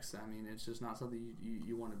decks. I mean, it's just not something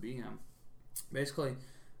you want to be in. Basically,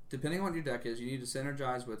 depending on what your deck is, you need to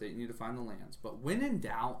synergize with it. You need to find the lands. But when in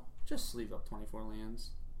doubt, just sleeve up 24 lands.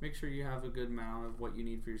 Make sure you have a good amount of what you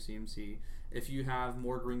need for your CMC. If you have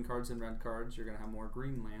more green cards than red cards, you're going to have more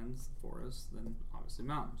green lands, forests, than obviously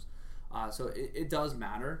mountains. So it does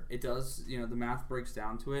matter. It does, the math breaks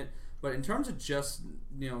down to it. But in terms of just,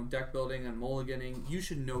 deck building and mulliganing, you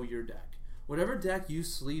should know your deck. Whatever deck you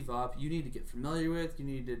sleeve up, you need to get familiar with. You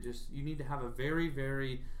need to have a very,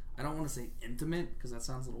 very, I don't want to say intimate because that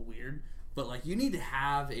sounds a little weird, but like you need to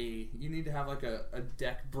have like a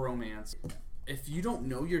deck bromance. If you don't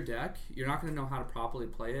know your deck, you're not going to know how to properly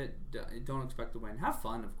play it. Don't expect to win. Have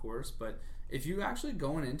fun, of course, but if you actually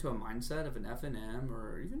going into a mindset of an FNM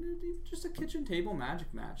or even just a kitchen table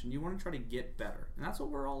Magic match and you want to try to get better, and that's what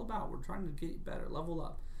we're all about. We're trying to get better, level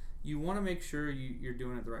up. You want to make sure you're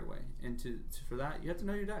doing it the right way. And for that, you have to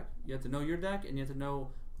know your deck. You have to know your deck, and you have to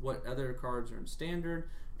know what other cards are in standard.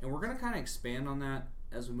 And we're going to kind of expand on that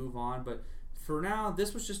as we move on. But for now,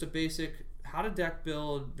 this was just a basic how to deck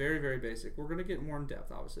build, very, very basic. We're going to get more in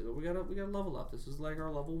depth, obviously, but we got to level up. This is like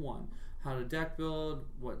our level 1. How to deck build,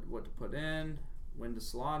 what to put in, when to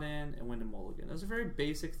slot in, and when to mulligan. Those are very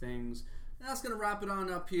basic things. And that's going to wrap it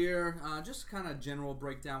on up here. Just kind of general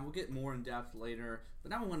breakdown. We'll get more in depth later.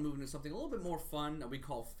 But now we want to move into something a little bit more fun that we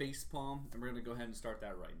call Facepalm. And we're going to go ahead and start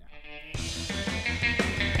that right now.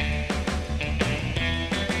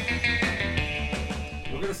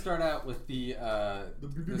 We're going to start out with the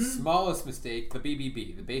smallest mistake, the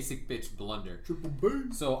BBB, the basic bitch blunder. Triple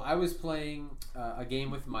B. So I was playing a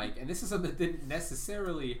game with Mike, and this is something that didn't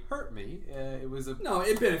necessarily hurt me. It was a No,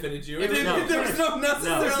 it benefited you. It There was no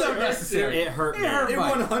necessarily. It hurt me. hurt It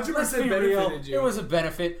Mike. 100% Let's be real, benefited you. It was a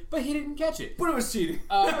benefit, but he didn't catch it. But it was cheating. It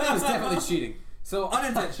was definitely cheating. So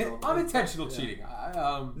Unintentional. unintentional Yeah. cheating.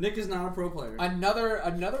 Nick is not a pro player.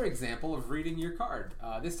 Another example of reading your card.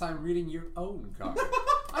 This time, reading your own card.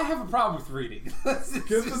 I have a problem with reading.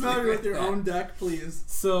 Give us now with your own deck, please.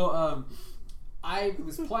 So I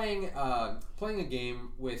was playing a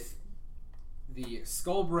game with the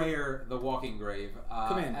Skullbrayer, the Walking Grave,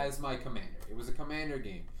 as my commander. It was a commander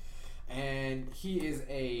game, and he is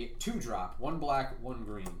a 2-drop, 1 black, 1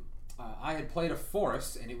 green. I had played a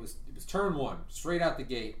forest, and it was turn 1, straight out the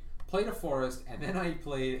gate. Played a forest, and then I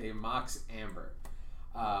played a Mox Amber.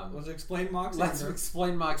 Let's explain Mox Let's Amber.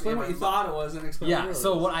 explain Mox Explain Amber. what you thought it was and explain what it Yeah, really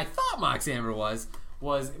so was. what I thought Mox Amber was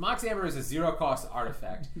Mox Amber is a 0-cost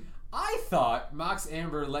artifact. I thought Mox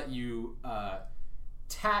Amber let you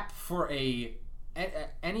tap for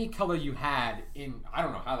any color you had in, I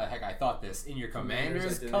don't know how the heck I thought this, in your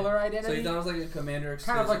commander's color identity. So you thought it was like a commander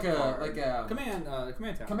kind of like exclusive a card. command tower.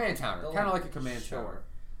 command tower, kind of like a command tower.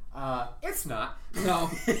 It's not. No,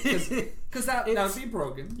 because that would be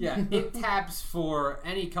broken. Yeah, it taps for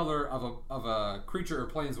any color of a creature or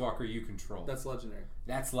planeswalker you control. That's legendary.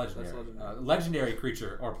 That's legendary. That's legendary. Legendary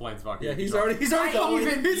creature or planeswalker. Yeah, you he's control. already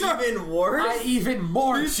going. He's even worse. I even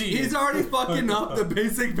more cheated. He's already fucking up the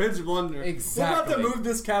basic bitch blunder. Exactly. We're about to move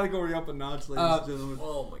this category up a notch, ladies and gentlemen.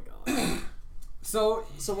 Oh my god. So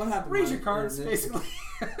what happened? read your cards, basically.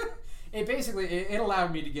 It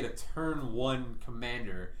allowed me to get a turn 1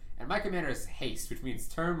 commander. And my commander is haste, which means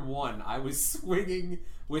turn 1, I was swinging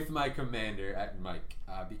with my commander at Mike.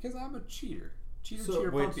 Because I'm a cheater.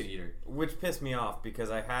 Cheater, pumpkin eater. Which pissed me off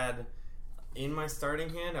because I had, in my starting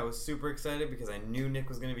hand, I was super excited because I knew Nick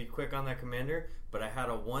was going to be quick on that commander, but I had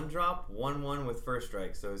a 1-drop, 1/1 with first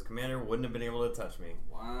strike, so his commander wouldn't have been able to touch me.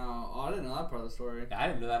 Wow. Oh, I didn't know that part of the story. I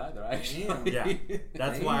didn't know that either, actually. Damn. Yeah.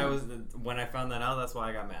 That's why when I found that out, that's why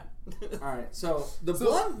I got mad. Alright, so the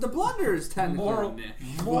blunder is technically Moral Nick.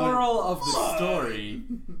 Moral of the story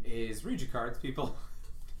is read your cards, people.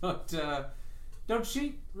 Don't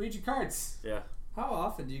cheat. Read your cards. Yeah. How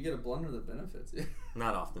often do you get a blunder that benefits you?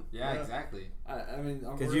 Not often. Yeah, Yeah. exactly. I mean,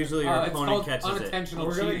 Because usually your it's opponent called catches it. unintentional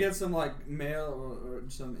we're gonna cheating. get some like mail or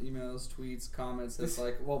some emails, tweets, comments. That's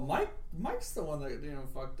like, well, Mike's the one that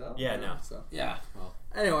fucked up. Yeah, no. So Yeah. Well,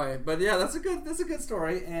 anyway, but yeah, that's a good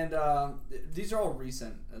story, and these are all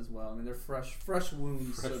recent as well. I mean, they're fresh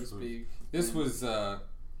wounds, so to wounds. speak. this And- was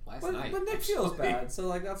last night. But Nick actually. feels bad, so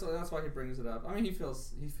like that's why he brings it up. I mean, he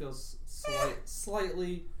feels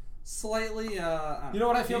slightly. You know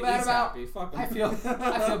what I feel bad he's about? happy. Fuck him. I feel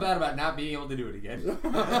bad about not being able to do it again.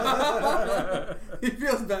 He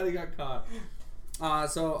feels bad he got caught.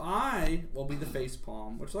 So I will be the face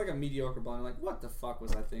palm, which is like a mediocre blunder. Like, what the fuck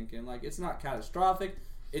was I thinking? Like, it's not catastrophic.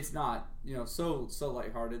 It's not, so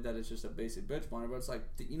lighthearted that it's just a basic bitch blunder. But it's like,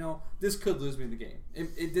 this could lose me the game.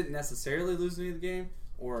 It didn't necessarily lose me the game,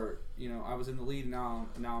 or I was in the lead. Now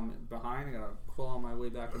I'm behind. I gotta claw on my way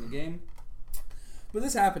back in the game. But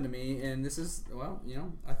this happened to me, and this is,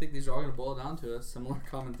 I think these are all going to boil down to a similar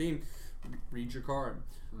common theme. Read your card.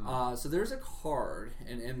 So there's a card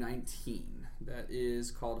in M19 that is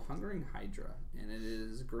called Hungering Hydra, and it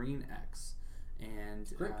is green X. And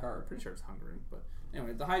Great card. I'm pretty sure it's Hungering, but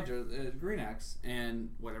anyway, the Hydra, green X,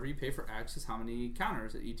 and whatever you pay for X is how many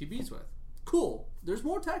counters it ETBs with. Cool. There's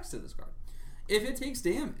more text to this card. If it takes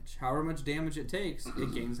damage, however much damage it takes,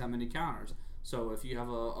 it gains how many counters. So if you have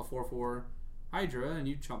a 4/4 Hydra and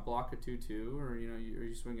you chump block a 2/2, or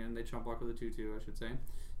you swing in, they chump block with a 2/2, I should say,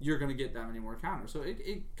 you're going to get that many more counters. So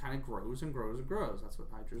it kind of grows and grows and grows. That's what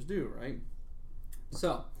Hydras do, right?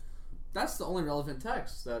 So that's the only relevant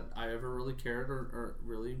text that I ever really cared or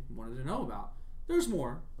really wanted to know about. There's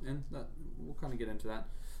more, and we'll kind of get into that.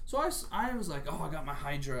 So I was like, oh, I got my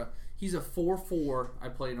Hydra. He's a 4/4. I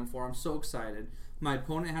played him for. I'm so excited. My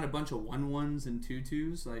opponent had a bunch of 1/1s and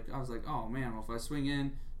 2/2s. Like, I was like, oh man, well, if I swing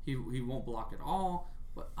in, he won't block at all.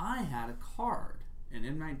 But I had a card in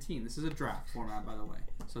M19. This is a draft format, by the way.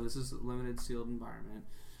 So this is a limited sealed environment.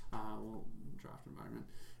 Draft environment.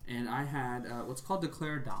 And I had what's called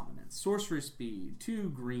Declare Dominance. Sorcery speed, 2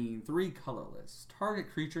 green, 3 colorless. Target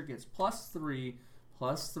creature gets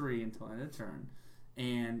 +3/+3 until end of turn.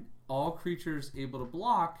 And all creatures able to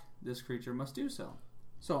block this creature must do so.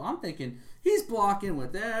 So I'm thinking, he's blocking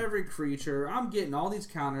with every creature. I'm getting all these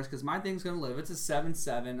counters because my thing's going to live. It's a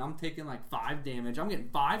 7/7. I'm taking like 5 damage. I'm getting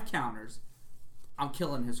 5 counters. I'm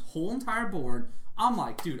killing his whole entire board. I'm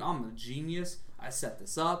like, dude, I'm a genius. I set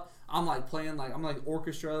this up. I'm like playing I'm like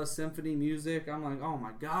orchestra, symphony music. I'm like, oh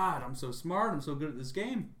my god, I'm so smart. I'm so good at this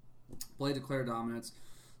game. Play Declare Dominance.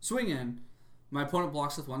 Swing in. My opponent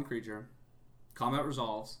blocks with 1 creature. Combat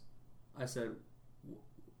resolves. I said,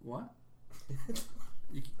 what?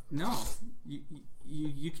 No,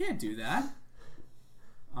 you can't do that.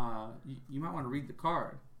 You might want to read the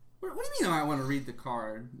card. What do you mean I might want to read the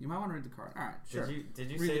card? You might want to read the card. All right, sure.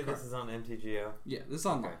 Did you say this is on MTGO? Yeah, this is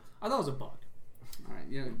on. Okay. I thought it was a bug. All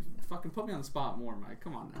right, fucking put me on the spot more, Mike.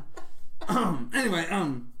 Come on now. Anyway,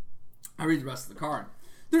 I read the rest of the card.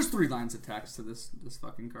 There's 3 lines of text to this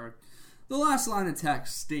fucking card. The last line of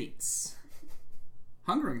text states,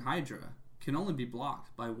 Hungering Hydra can only be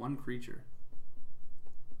blocked by 1 creature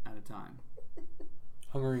at a time.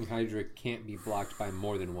 Hungering Hydra can't be blocked by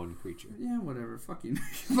more than 1 creature. Yeah, whatever. Fuck you.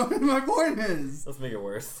 My point is, let's make it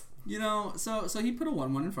worse. So he put a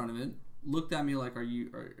 1/1 in front of it. Looked at me like,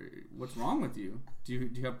 what's wrong with you? Do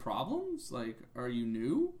you have problems? Like, are you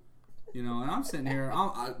new? And I'm sitting here.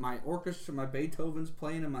 My orchestra, my Beethoven's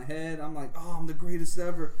playing in my head. I'm like, oh, I'm the greatest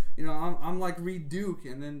ever. I'm like Reed Duke,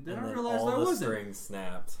 and then I realized I wasn't. All the strings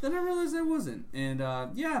snapped. Then I realized I wasn't, and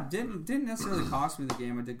didn't necessarily cost me the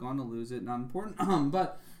game. I did go on to lose it, not important.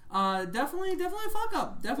 But definitely a fuck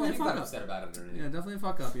up. Definitely a fuck up. Upset about it. Yeah, definitely a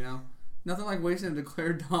fuck up. Nothing like wasting a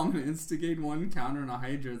Declared Dominance to gain 1 counter on a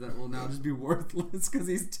Hydra that will now just be worthless because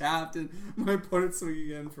he's tapped and my opponent's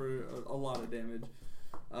swinging in for a lot of damage.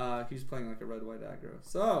 He's playing like a red-white aggro.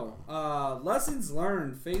 So, lessons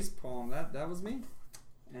learned, facepalm. That was me.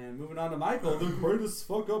 And moving on to Michael, the greatest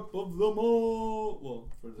fuck up of them all. Well,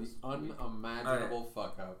 for this unimaginable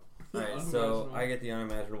fuck up. Alright, so I get the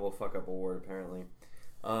unimaginable fuck up award apparently.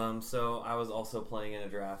 So I was also playing in a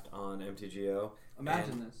draft on MTGO.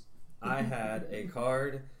 Imagine this. I had a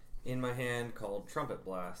card in my hand called Trumpet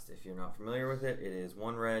Blast. If you're not familiar with it, it is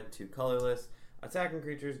 1 red, 2 colorless. Attacking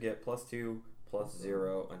creatures get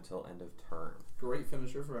 +2/+0 until end of turn. Great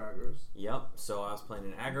finisher for aggros. Yep. So I was playing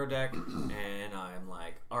an aggro deck, and I'm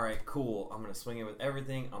like, all right, cool. I'm gonna swing it with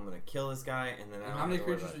everything. I'm gonna kill this guy, and then how many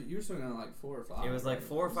creatures? You were swinging on like 4 or 5. It was like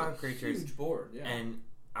 4 or 5 creatures. Huge board. Yeah. And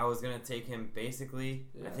I was gonna take him basically.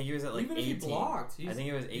 Yeah. I think he was at like even 18. If he blocked, I think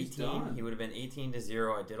it was 18. He would have been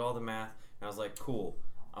 18/0. I did all the math, and I was like, cool.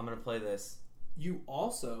 I'm gonna play this. You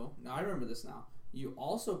also, now I remember this now. You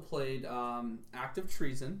also played Act of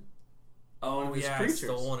Treason. Oh yeah, I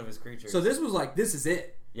stole one of his creatures. So this was like, this is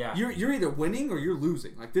it. Yeah. You're either winning or you're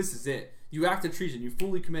losing. Like, this is it. You acted treason. You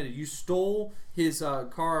fully committed. You stole his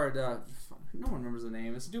card. No one remembers the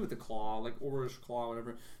name. It's to do with the claw, like Orish Claw,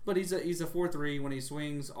 whatever. But he's a 4/3. When he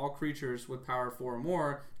swings, all creatures with power 4 or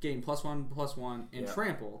more gain +1/+1 and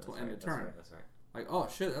trample till end of turn. That's right. Like, oh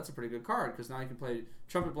shit, that's a pretty good card because now you can play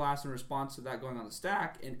Trumpet Blast in response to that going on the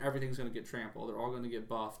stack, and everything's going to get trampled. They're all going to get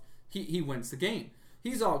buffed. He wins the game.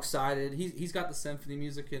 He's all excited. He's got the symphony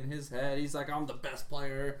music in his head. He's like, I'm the best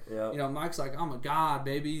player. Yep. Mike's like, I'm a god,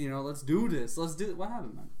 baby. Let's do this. Let's do it. What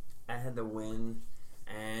happened, man? I had the win,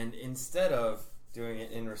 and instead of doing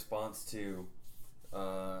it in response to,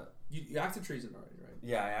 you acted treason already, right?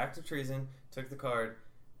 Yeah, I acted treason. Took the card,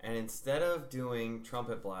 and instead of doing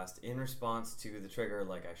Trumpet Blast in response to the trigger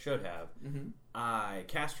like I should have, I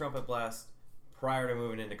cast Trumpet Blast prior to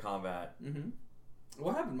moving into combat.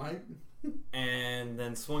 What happened, Mike? And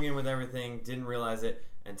then swung in with everything, didn't realize it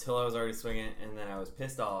until I was already swinging, and then I was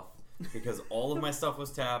pissed off because all of my stuff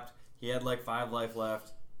was tapped. He had like 5 life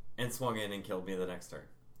left and swung in and killed me the next turn.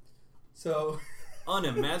 So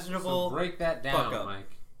unimaginable. So break that down,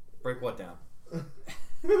 Mike. Break what down?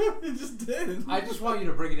 It just did. I just want you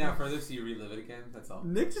to break it down further so you relive it again. That's all.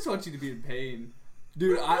 Nick just wants you to be in pain.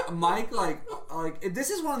 Dude, Mike, like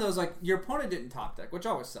this is one of those, like, your opponent didn't top deck, which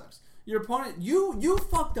always sucks. Your opponent, you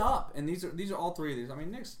fucked up, and these are all 3 of these. I mean,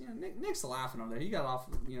 Nick's laughing over there. He got off,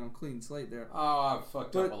 clean slate there. Oh, I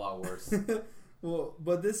fucked up a lot worse.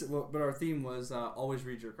 But our theme was always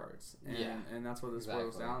read your cards, and that's what this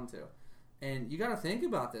boils down to. And you got to think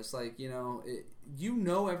about this, like,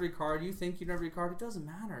 every card, you think you know every card. It doesn't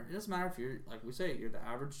matter. It doesn't matter if you're, like we say, you're the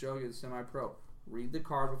average Joe, you're the semi-pro. Read the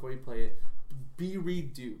card before you play it. Be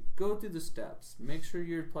Reed Duke. Go through the steps. Make sure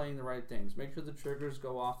you're playing the right things. Make sure the triggers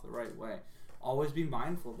go off the right way. Always be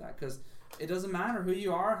mindful of that, because it doesn't matter who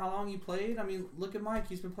you are, how long you played. I mean, look at Mike.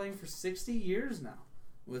 He's been playing for 60 years now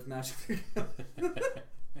with Magic.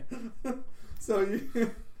 So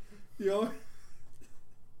you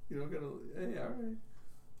don't gotta. Hey, all right.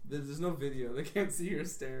 There's no video. They can't see your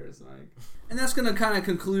stares, Mike. And that's going to kind of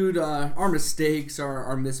conclude our mistakes,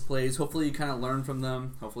 our misplays. Hopefully you kind of learn from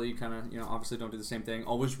them. Hopefully you kind of, obviously don't do the same thing.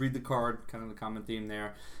 Always read the card, kind of the common theme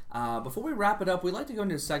there. Before we wrap it up, we'd like to go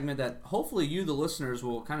into a segment that hopefully you, the listeners,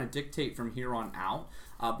 will kind of dictate from here on out.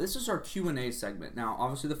 This is our Q&A segment. Now,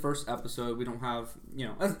 obviously, the first episode, we don't have,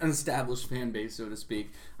 an established fan base, so to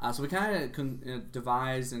speak. So we kind of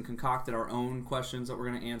devised and concocted our own questions that we're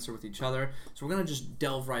going to answer with each other. So we're going to just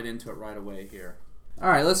delve right into it right away here. All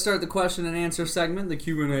right, let's start the question and answer segment, the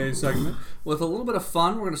Q&A segment, with a little bit of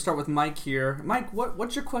fun. We're going to start with Mike here. Mike,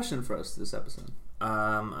 what's your question for us this episode?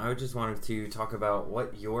 I just wanted to talk about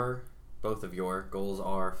what both of your goals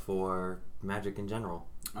are for Magic in general.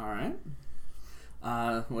 All right.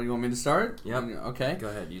 What do you want me to start? Yep. Okay. Go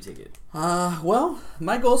ahead. You take it. Well,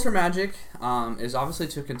 my goals for Magic is obviously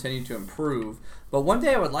to continue to improve, but one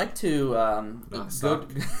day I would like to not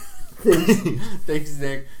suck. Thanks,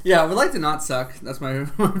 Nick. Yeah, I would like to not suck. That's my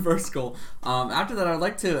first goal. After that, I would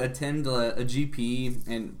like to attend a GP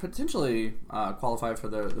and potentially qualify for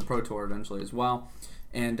the Pro Tour eventually as well,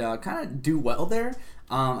 and kind of do well there.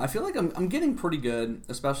 I feel like I'm getting pretty good,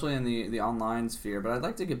 especially in the online sphere, but I'd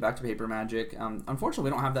like to get back to paper Magic. Unfortunately,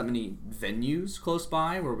 we don't have that many venues close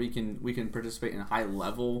by where we can participate in high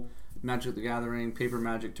level Magic the Gathering, paper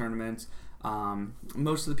Magic tournaments.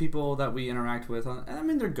 Most of the people that we interact with, I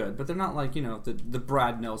mean, they're good, but they're not like, the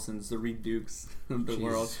Brad Nelsons, the Reed Dukes of the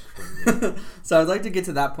world. So I'd like to get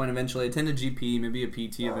to that point eventually, attend a GP, maybe a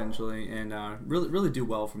PT eventually, and really do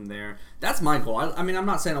well from there. That's my goal. I mean, I'm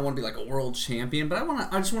not saying I want to be like a world champion, but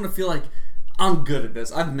I just want to feel like I'm good at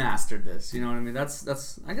this. I've mastered this. You know what I mean? I guess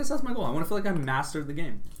that's my goal. I want to feel like I mastered the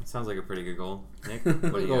game. That sounds like a pretty good goal, Nick.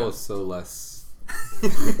 My goal is so less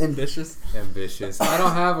ambitious. I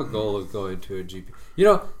don't have a goal of going to a GP.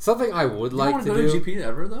 Something I would like to do. You don't want to go to GP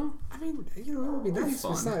ever though? I mean, it would be nice.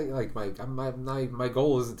 It's not like my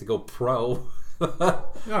goal isn't to go pro.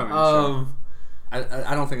 Sure.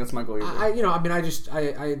 I don't think that's my goal either.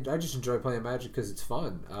 I just enjoy playing Magic because it's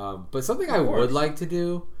fun. But something I would like to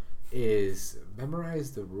do is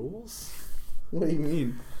memorize the rules. What do you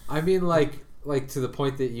mean? I mean, like to the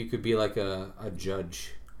point that you could be like a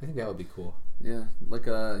judge. I think that would be cool. Yeah,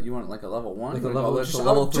 you want like a level 1, like a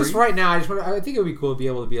level 3? Just right now, I think it would be cool to be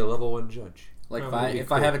able to be a level 1 judge. Like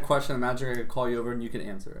if I had a question on Magic, I could call you over and you can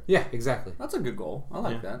answer it. Yeah, exactly. That's a good goal. I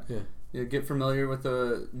like that. Yeah. You get familiar with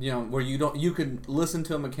where you could listen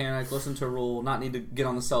to a mechanic, listen to a rule, not need to get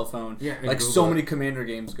on the cell phone. Yeah, like so many Commander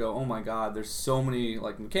games go, oh my god, there's so many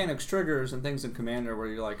like mechanics, triggers, and things in Commander where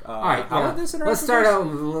you're like, all right, how would this interact? Let's start out a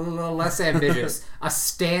little less ambitious. A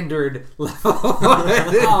standard level.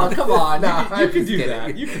 Oh, come on. No, you can do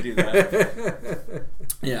that. You can do that.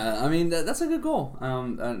 Yeah, I mean that's a good goal.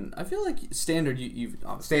 And I feel like standard you've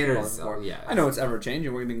obviously standards. Yeah, I know it's ever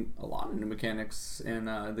changing. We're getting a lot of new mechanics and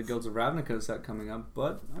the Guilds of Ravnica set coming up,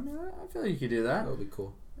 but I mean I feel like you could do that. That would be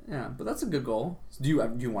cool. Yeah, but that's a good goal. Do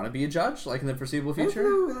you want to be a judge like in the foreseeable future?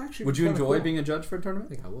 No, actually, would you enjoy being a judge for a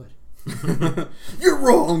tournament? I think I would. You're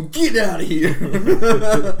wrong. Get out of here.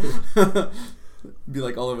 Be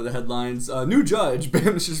like all over the headlines. New judge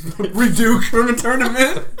banishes Reduke from a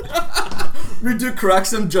tournament. Reduke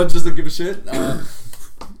corrects him. Judge doesn't give a shit.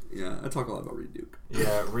 Yeah, I talk a lot about Reduke.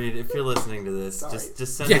 Yeah, Reed, if you're listening to this,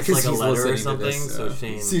 just send us like a letter or something. So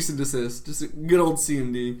Shane, cease and desist. Just a good old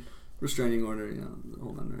CMD restraining order. The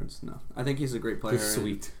whole nerds. No, I think he's a great player. He's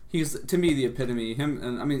sweet. He's to me the epitome. Him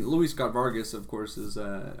and I mean Luis Scott Vargas, of course, is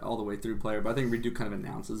all the way through player. But I think Reduke kind of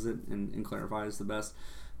announces it and clarifies the best.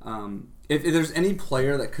 If there's any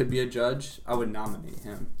player that could be a judge, I would nominate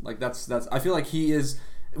him. Like that's. I feel like he is.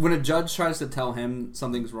 When a judge tries to tell him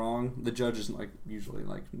something's wrong, the judge is like usually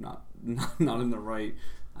like not in the right.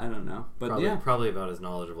 I don't know, but probably about as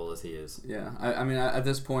knowledgeable as he is. Yeah, I mean at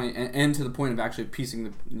this point, and to the point of actually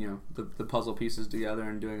piecing the puzzle pieces together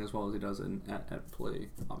and doing as well as he does at play,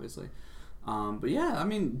 obviously. But yeah, I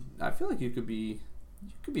mean, I feel like you could be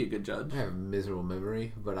a good judge. I have a miserable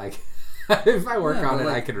memory, but if I work on it,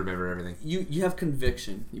 I can remember everything. You have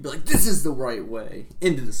conviction. You'd be like, this is the right way.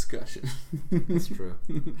 End of discussion. That's true.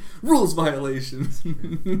 Rules violations.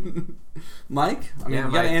 Mike, I mean,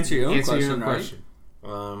 you got to answer your own question, right? I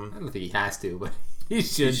don't think he has to, but he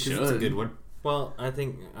should. It's a good one. Well, I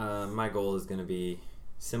think my goal is going to be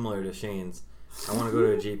similar to Shane's. I want to go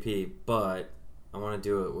to a GP, but I want to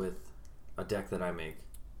do it with a deck that I make.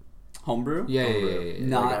 Homebrew? Yeah.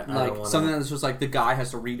 Not like something that's just like the guy has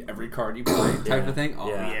to read every card you play type of thing. Oh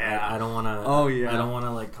yeah. I don't want to. Oh yeah. I don't want to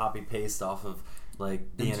like copy paste off of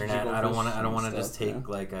like the internet. I don't want to just take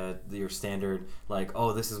like your standard like,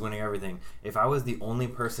 oh, this is winning everything. If I was the only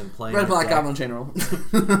person playing Red Black Goblin General,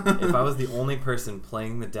 if I was the only person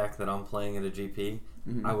playing the deck that I'm playing at a GP,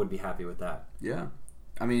 I would be happy with that. Yeah.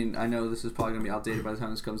 I mean, I know this is probably going to be outdated by the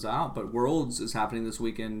time this comes out, but Worlds is happening this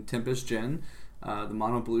weekend. Tempest Gen, the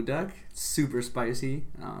mono blue deck, super spicy.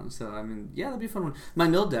 So, I mean, yeah, that'd be a fun one. My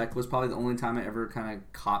mill deck was probably the only time I ever kind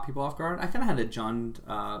of caught people off guard. I kind of had a Jund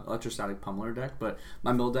electrostatic pummeler deck, but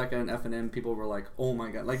my mill deck at an FNM, people were like, oh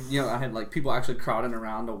my god. Like, I had like people actually crowding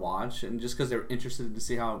around to watch, and just because they were interested to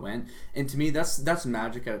see how it went. And to me, that's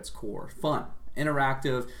Magic at its core. Fun,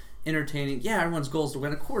 interactive, entertaining. Yeah, everyone's goal is to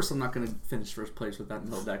win. Of course, I'm not going to finish first place with that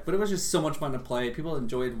mill deck, but it was just so much fun to play. People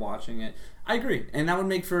enjoyed watching it. I agree, and that would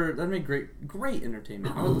make great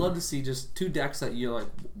entertainment. I would love to see just two decks that you're like,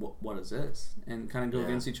 what is this, and kind of go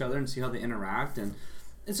against each other and see how they interact. And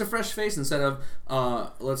it's a fresh face instead of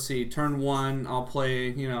let's see, turn one, I'll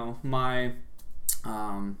play my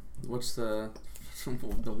what's the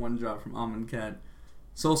one drop from Amonkhet,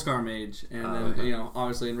 Soulscar Mage, and then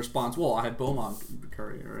obviously in response, I had Beaumont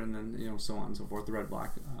Courier, and then so on and so forth. The red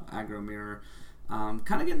black aggro mirror,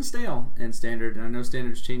 kind of getting stale in standard, and I know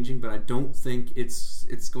standard's changing, but I don't think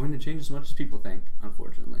it's going to change as much as people think,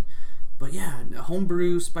 unfortunately. But yeah,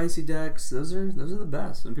 homebrew spicy decks, those are the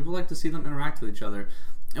best, and people like to see them interact with each other,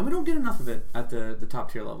 and we don't get enough of it at the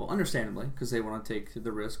top tier level, understandably, because they want to take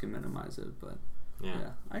the risk and minimize it. But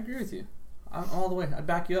yeah, I agree with you. All the way. I'd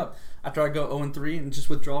back you up. After I go 0-3 and just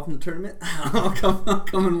withdraw from the tournament, I'll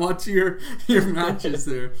come and watch your matches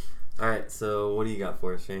there. All right, so what do you got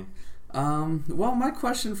for us, Shane? Well, my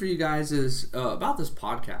question for you guys is about this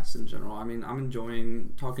podcast in general. I mean, I'm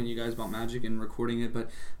enjoying talking to you guys about Magic and recording it, but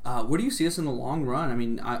where do you see us in the long run? I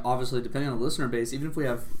mean, obviously, depending on the listener base, even if we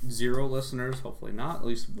have 0 listeners, hopefully not, at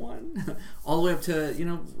least 1, all the way up to,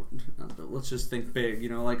 let's just think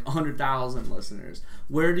big, like 100,000 listeners.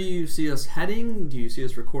 Where do you see us heading? Do you see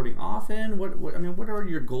us recording often? What are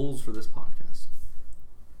your goals for this podcast?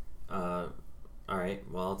 All right,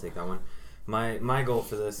 well, I'll take that one. My goal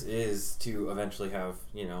for this is to eventually have,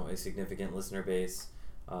 a significant listener base,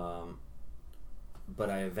 but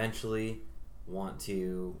I eventually want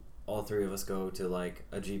to, all 3 of us go to like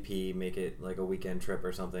a GP, make it like a weekend trip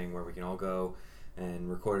or something where we can all go and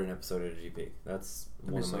record an episode at a GP. That's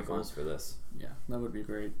one of my goals for this. Yeah, that would be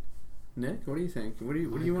great. Nick, what do you think? What do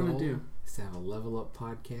you want to do? Is to have a Level Up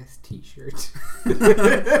Podcast T-shirt.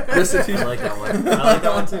 Just a T-shirt. I like that one. I like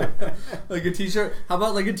that one too. Like a T-shirt. How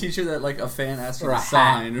about like a T-shirt that like a fan asks you to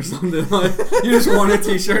sign or something? Like you just want a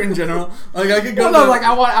T-shirt in general. Like I could go. No, like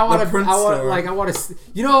I want to.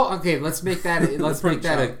 Okay. Let's make that. Let's make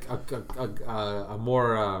that a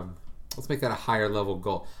more. Let's make that a higher level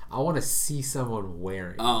goal. I want to see someone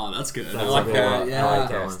wearing. Oh, that's good. I like that. Yeah, I like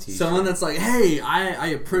that. Someone that's like, hey, I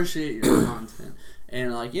appreciate your content.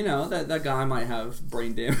 And like that guy might have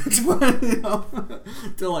brain damage,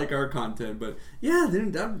 to like our content. But yeah,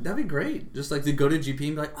 dude, that'd be great. Just like to go to GP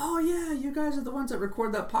and be like, oh yeah, you guys are the ones that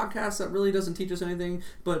record that podcast that really doesn't teach us anything,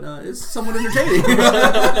 but it's somewhat entertaining.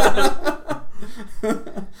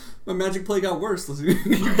 My Magic play got worse listening to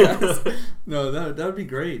you guys. No, that would be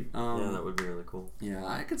great. Yeah, that would be really cool. Yeah,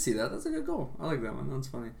 I could see that. That's a good goal. I like that one. That's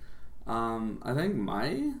funny. I think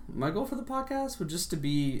my goal for the podcast would just to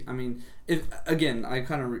be, I mean, if again, I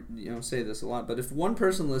kind of say this a lot, but if one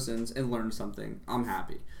person listens and learns something, I'm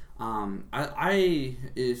happy.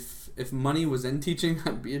 If money was in teaching,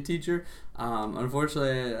 I'd be a teacher.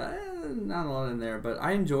 Unfortunately, not a lot in there, but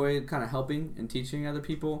I enjoy kind of helping and teaching other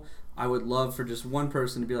people. I would love for just one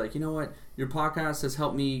person to be like, you know what, your podcast has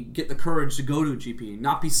helped me get the courage to go to a GP,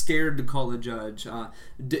 not be scared to call a judge,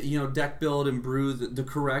 deck build and brew the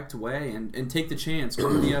correct way, and take the chance, go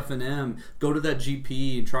to the FNM, go to that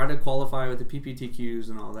GP, and try to qualify with the PPTQs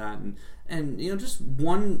and all that, and just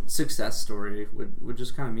one success story would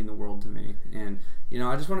just kind of mean the world to me. And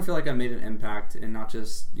I just want to feel like I made an impact, and not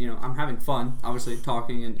just I'm having fun, obviously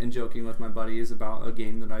talking and joking with my buddies about a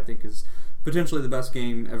game that I think is potentially the best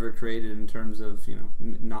game ever created in terms of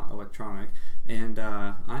not electronic. And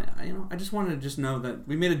I just wanted to just know that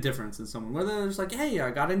we made a difference in someone, whether it's like, hey, I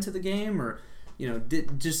got into the game, or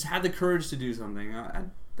just had the courage to do something.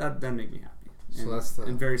 That make me happy. So that's the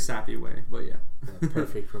in a very sappy way, but yeah. The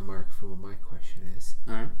perfect remark for what my question is.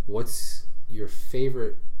 All right. What's your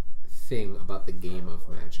favorite thing about the game of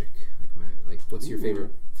Magic? Like what's your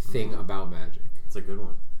favorite thing about Magic? It's a good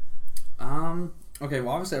one. Okay,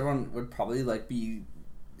 well, obviously everyone would probably be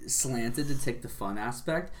slanted to take the fun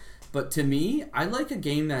aspect, but to me, I like a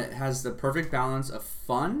game that has the perfect balance of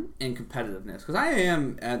fun and competitiveness, because I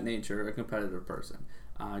am at nature a competitive person.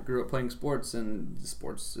 I grew up playing sports, and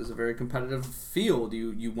sports is a very competitive field.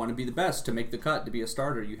 You want to be the best to make the cut, to be a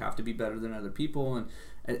starter. You have to be better than other people, and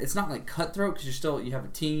it's not like cutthroat because you have a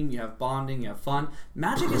team, you have bonding, you have fun.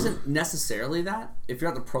 Magic isn't necessarily that. If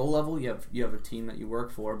you're at the pro level, you have a team that you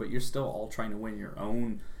work for, but you're still all trying to win your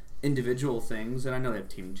own individual things. And I know they have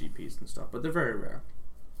team GPs and stuff, but they're very rare.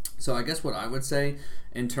 So I guess what I would say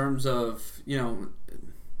in terms of,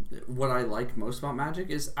 what I like most about Magic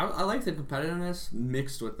is I like the competitiveness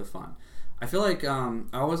mixed with the fun. I feel like I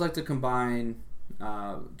always like to combine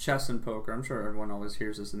chess and poker. I'm sure everyone always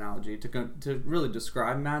hears this analogy to really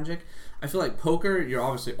describe Magic. I feel like poker, you're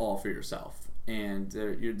obviously all for yourself, and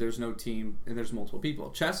there's no team, and there's multiple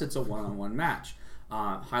people. Chess, it's a one-on-one match.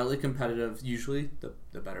 Highly competitive. Usually,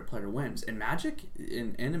 the better player wins. In Magic,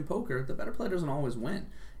 and in poker, the better player doesn't always win.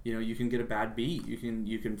 You can get a bad beat. You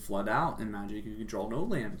can flood out in Magic. You can draw no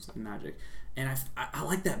lands in Magic, and I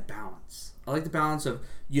like that balance. I like the balance of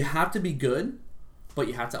you have to be good, but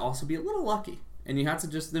you have to also be a little lucky, and you have to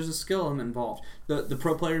there's a skill involved. The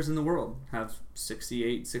pro players in the world have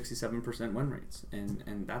 68, 67% win rates,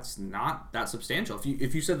 and that's not that substantial.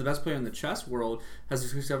 If you said the best player in the chess world has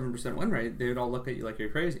a 67% win rate, they would all look at you like you're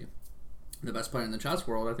crazy. The best player in the chess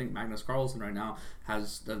world, I think Magnus Carlsen right now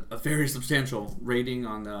has a very substantial rating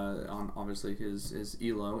on obviously his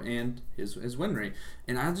ELO and his win rate.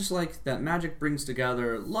 And I just like that Magic brings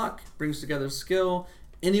together luck, brings together skill.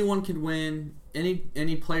 Anyone can win.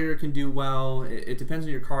 Any player can do well. It depends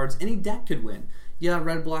on your cards. Any deck could win. Yeah,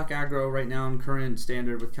 red black aggro right now in current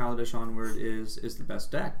standard with Kaladesh onward is the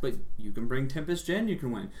best deck, but you can bring Tempest Djinn, you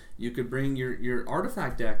can win. You could bring your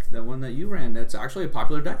artifact deck, the one that you ran. That's actually a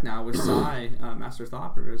popular deck now with Sai, Master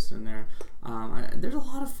Thopterist in there. There's a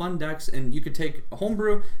lot of fun decks, and you could take a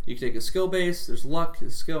homebrew, you could take a skill base. There's luck,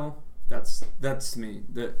 there's skill. That's to me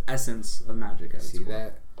the essence of Magic. See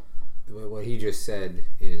that? What he just said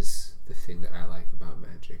is the thing that I like about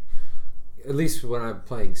Magic. At least when I'm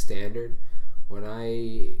playing Standard.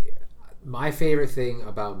 My favorite thing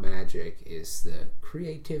about Magic is the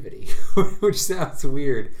creativity, which sounds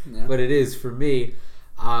weird, but it is for me.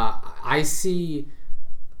 I see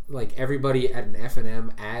like everybody at an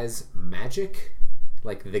FNM as Magic,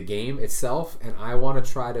 like the game itself, and I want to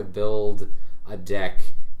try to build a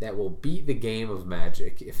deck that will beat the game of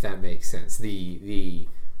Magic, if that makes sense. The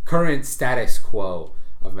current status quo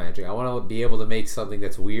of Magic. I want to be able to make something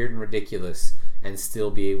that's weird and ridiculous and still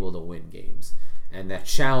be able to win games. And that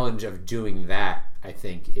challenge of doing that, I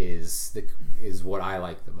think, is what I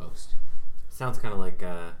like the most. Sounds kind of like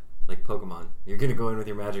Pokemon. You're gonna go in with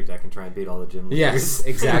your Magic deck and try and beat all the gym leaders. Yes,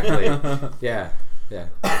 exactly. yeah.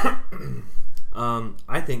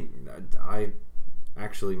 I think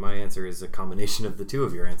my answer is a combination of the two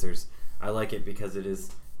of your answers. I like it because it is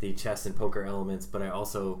the chess and poker elements, but I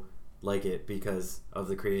also like it because of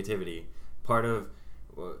the creativity. Part of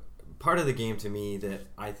the game to me that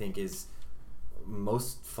I think is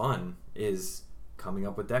most fun is coming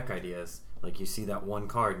up with deck ideas. Like you see that one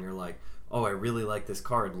card and you're like, oh, I really like this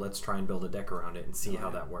card. Let's try and build a deck around it and see how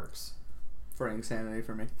that works. Fraying Sanity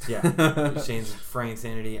for me. Yeah. Shane's Fraying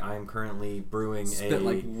Sanity. I am currently brewing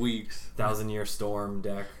like weeks. 1,000-Year Storm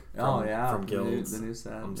deck from Guilds. The new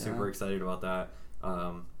set. I'm super excited about that.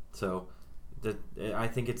 I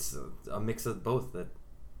think it's a mix of both that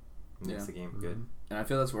makes the game good. And I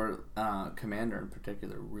feel that's where Commander in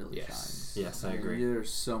particular really shines. Yes, I agree. There's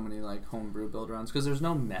so many like homebrew build rounds because there's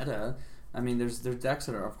no meta. I mean, there's decks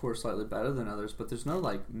that are of course slightly better than others, but there's no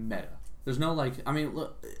like meta. There's no like, I mean,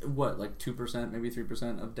 look, what, like 2%, maybe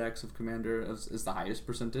 3% of decks of Commander is the highest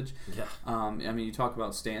percentage. Yeah. I mean, you talk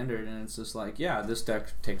about Standard, and it's just like, yeah, this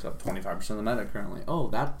deck takes up 25% of the meta currently. Oh,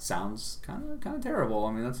 that sounds kind of terrible.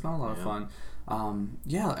 I mean, that's not a lot of fun.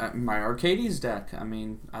 My Arcades deck, I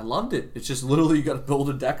mean, I loved it. It's just literally you got to build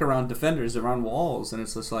a deck around defenders, around walls, and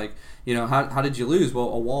it's just like, how did you lose? Well,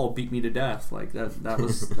 a wall beat me to death. Like that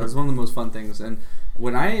was one of the most fun things. And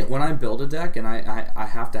when I build a deck and I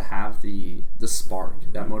have to have the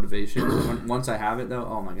spark, that motivation. Once I have it though,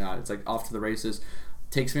 oh my god, it's like off to the races.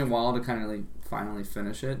 It takes me a while to kind of like finally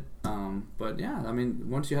finish it. But yeah, I mean,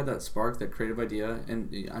 once you have that spark, that creative idea,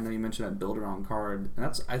 and I know you mentioned that build around card, and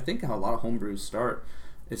that's I think how a lot of homebrews start.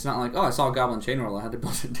 It's not like, oh, I saw a Goblin Chain Roll, I had to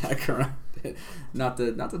build a deck around it. Not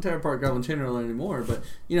to tear apart Goblin Chain Roll anymore, but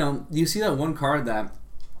you see that one card that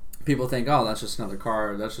people think, oh, that's just another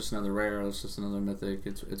card, that's just another rare, that's just another mythic,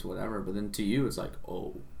 it's whatever. But then to you, it's like,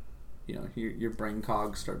 oh, your brain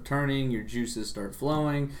cogs start turning, your juices start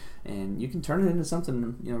flowing, and you can turn it into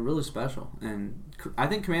something really special. And I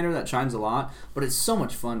think Commander, that shines a lot, but it's so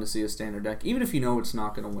much fun to see a standard deck, even if you know it's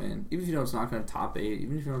not going to win, even if you know it's not going to top 8,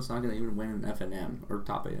 even if you know it's not going to even win an FNM or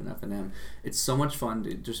top 8 in FNM. It's so much fun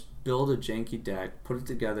to just build a janky deck, put it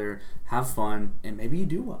together, have fun, and maybe you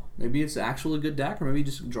do well. Maybe it's actually a good deck, or maybe you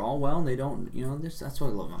just draw well and they don't. That's what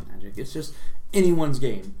I love about Magic. It's just anyone's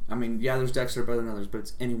game. I mean, yeah, there's decks that are better than others, but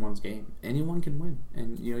it's anyone's game. Anyone can win,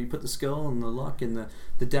 and you put the skill and the luck and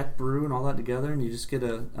the deck brew and all that together, and you just get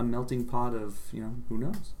a melting pot of who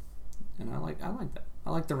knows. And I like that.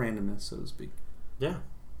 I like the randomness, so to speak. Yeah.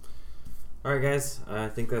 All right, guys. I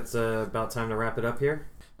think that's about time to wrap it up here.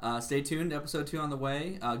 Stay tuned. Episode 2 on the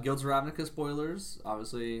way. Guilds of Ravnica spoilers.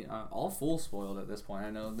 Obviously, all full spoiled at this point. I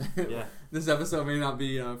know this episode may not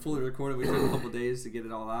be fully recorded. We took a couple days to get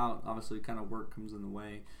it all out. Obviously, kind of work comes in the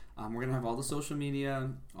way. We're going to have all the social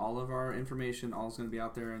media, all of our information, all is going to be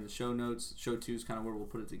out there in the show notes. Show 2 is kind of where we'll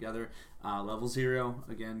put it together. Level 0,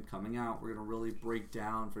 again, coming out. We're going to really break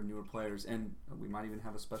down for newer players. And we might even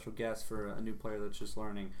have a special guest for a new player that's just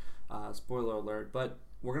learning. Spoiler alert. But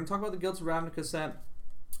we're going to talk about the Guilds of Ravnica set.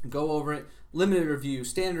 Go over it. Limited review,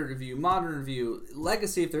 standard review, modern review,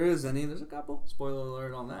 legacy if there is any. There's a couple. Spoiler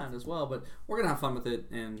alert on that as well. But we're going to have fun with it.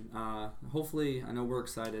 And hopefully, I know we're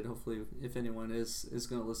excited. Hopefully, if anyone is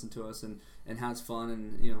going to listen to us and has fun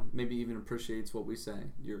and maybe even appreciates what we say,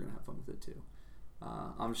 you're going to have fun with it too.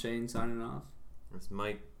 I'm Shane signing off. That's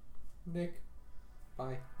Mike. Nick.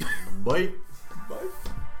 Bye. Bye. Bye.